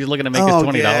it, Tony's looking to make his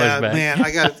 $20 back. Man,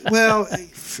 I got it. Well,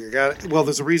 well,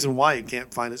 there's a reason why you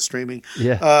can't find it streaming.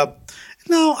 Yeah.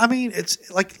 No,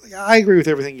 it's like, I agree with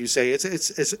everything you say.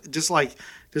 It's just like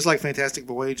Fantastic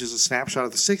Voyage is a snapshot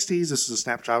of the '60s. This is a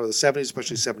snapshot of the '70s,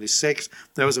 especially '76.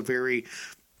 That was a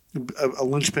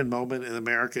linchpin moment in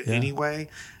America anyway.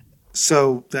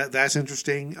 So that's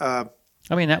interesting.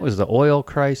 That was the oil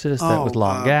crisis. That was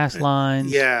long gas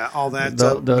lines. Yeah, all that.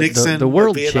 Nixon, the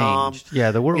world Vietnam. changed.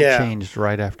 Yeah, the world changed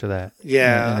right after that.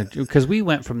 Yeah. Because we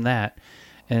went from that,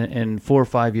 and 4 or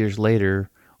 5 years later,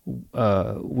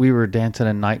 we were dancing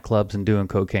in nightclubs and doing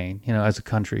cocaine, as a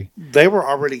country. They were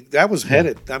already, that was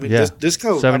headed.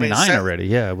 Disco. 79 already.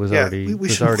 Yeah, it was already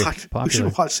popular. We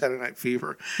should watch Saturday Night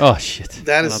Fever. Oh, shit.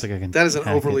 That is an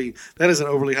overly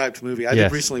hyped movie. I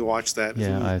did recently watch that.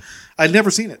 Yeah. I'd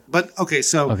never seen it. But,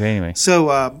 anyway.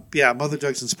 So, Mother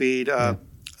Jugs and Speed.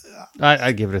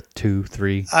 I give it a 2,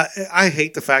 3. I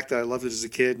hate the fact that I loved it as a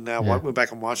kid, and now I went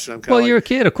back and watched it. I'm kind of you're a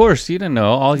kid, of course. You didn't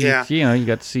know. You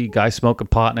got to see guys smoking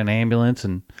pot in an ambulance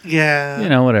and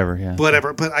whatever. Yeah,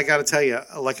 whatever. But I got to tell you,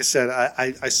 like I said,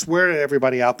 I swear to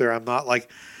everybody out there, I'm not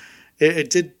like it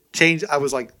did change. I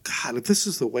was like, God, if this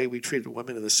is the way we treated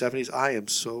women in the '70s, I am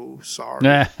so sorry.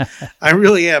 I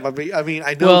really am. I mean,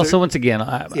 I know. Well, so once again,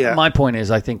 my point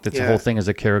is, I think that the whole thing is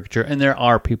a caricature, and there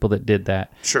are people that did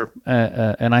that. Sure.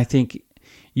 And I think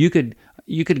you could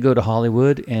go to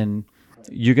Hollywood, and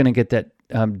you're going to get that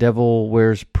Devil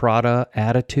Wears Prada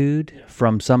attitude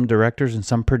from some directors and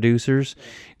some producers.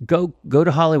 Go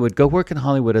to Hollywood. Go work in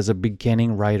Hollywood as a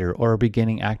beginning writer or a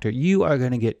beginning actor. You are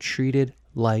going to get treated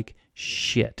like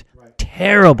shit.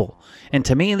 Terrible. And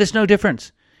to me, there's no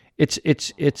difference. It's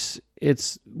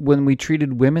when we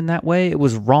treated women that way, it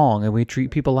was wrong, and we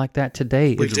treat people like that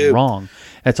today. It's wrong.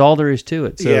 That's all there is to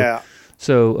it. So,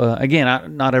 So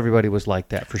again, not everybody was like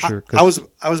that for sure. I was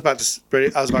about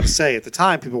to say at the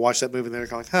time, people watched that movie and they're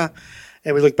kind of like, huh.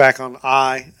 And we look back on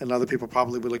and other people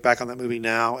probably would look back on that movie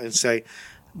now and say,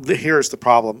 here's the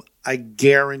problem. I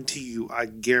guarantee you,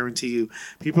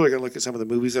 people are going to look at some of the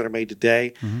movies that are made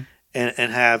today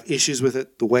and have issues with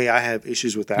it the way I have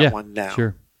issues with that one now.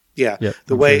 Sure. Yeah. Yep,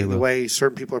 the way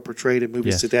certain people are portrayed in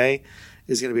movies today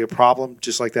is going to be a problem,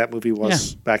 just like that movie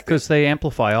was back then. Because they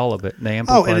amplify all of it. They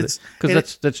amplify it.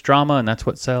 Because that's drama and that's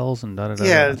what sells and da-da-da.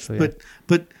 Yeah,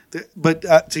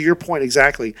 but to your point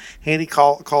exactly, Handy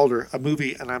Calder, a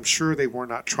movie, and I'm sure they were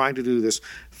not trying to do this,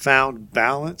 found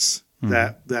balance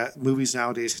that movies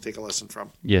nowadays can take a lesson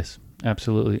from. Yes,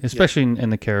 absolutely. Especially in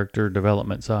the character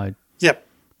development side. Yep.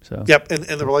 So. Yep, and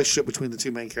the relationship between the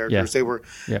two main characters, they were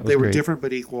great. Different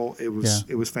but equal. It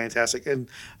was fantastic. And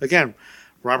again,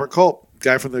 Robert Culp,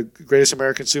 guy from the Greatest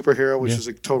American Superhero, which is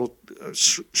a total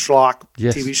schlock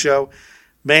TV show.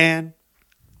 Man,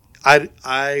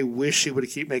 I wish he would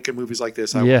keep making movies like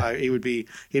this. He'd be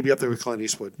up there with Clint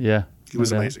Eastwood. Yeah, he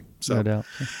was amazing. So, no doubt.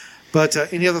 But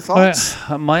any other thoughts?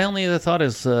 My only other thought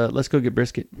is let's go get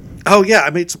brisket. Oh, yeah. I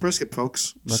made some brisket,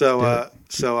 folks. So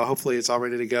hopefully it's all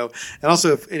ready to go. And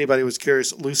also, if anybody was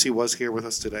curious, Lucy was here with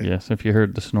us today. Yes, if you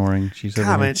heard the snoring, she's over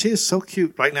God, here. man, she is so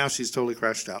cute. Right now, she's totally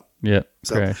crashed out. Yeah,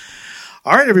 crashed.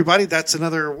 All right, everybody. That's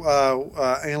another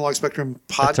Analog Spectrum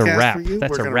podcast That's a wrap. for you. That's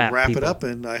We're going to wrap people. it up,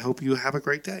 and I hope you have a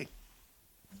great day.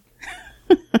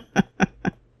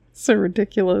 So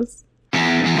ridiculous.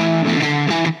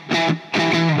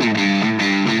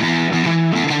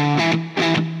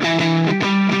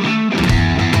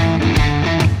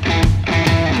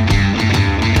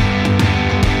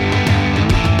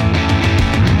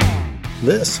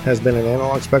 This has been an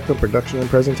Analog Spectrum production and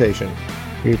presentation.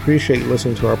 We appreciate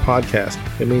listening to our podcast.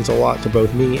 It means a lot to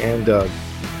both me and Doug.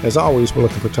 As always, we're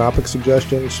looking for topic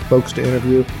suggestions, folks to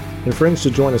interview, and friends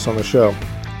to join us on the show.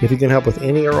 If you can help with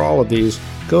any or all of these,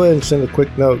 go ahead and send a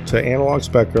quick note to Analog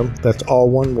Spectrum, that's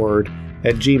all one word,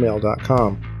 at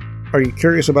gmail.com. Are you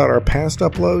curious about our past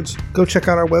uploads? Go check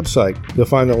out our website. You'll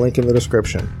find the link in the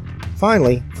description.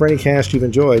 Finally, for any cast you've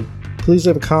enjoyed, please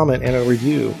leave a comment and a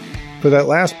review. For that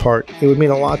last part, it would mean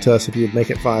a lot to us if you'd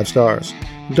make it 5 stars.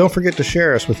 And don't forget to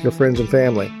share us with your friends and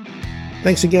family.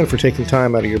 Thanks again for taking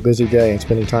time out of your busy day and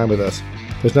spending time with us.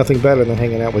 There's nothing better than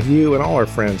hanging out with you and all our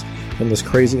friends in this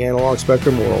crazy Analog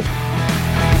Spectrum world.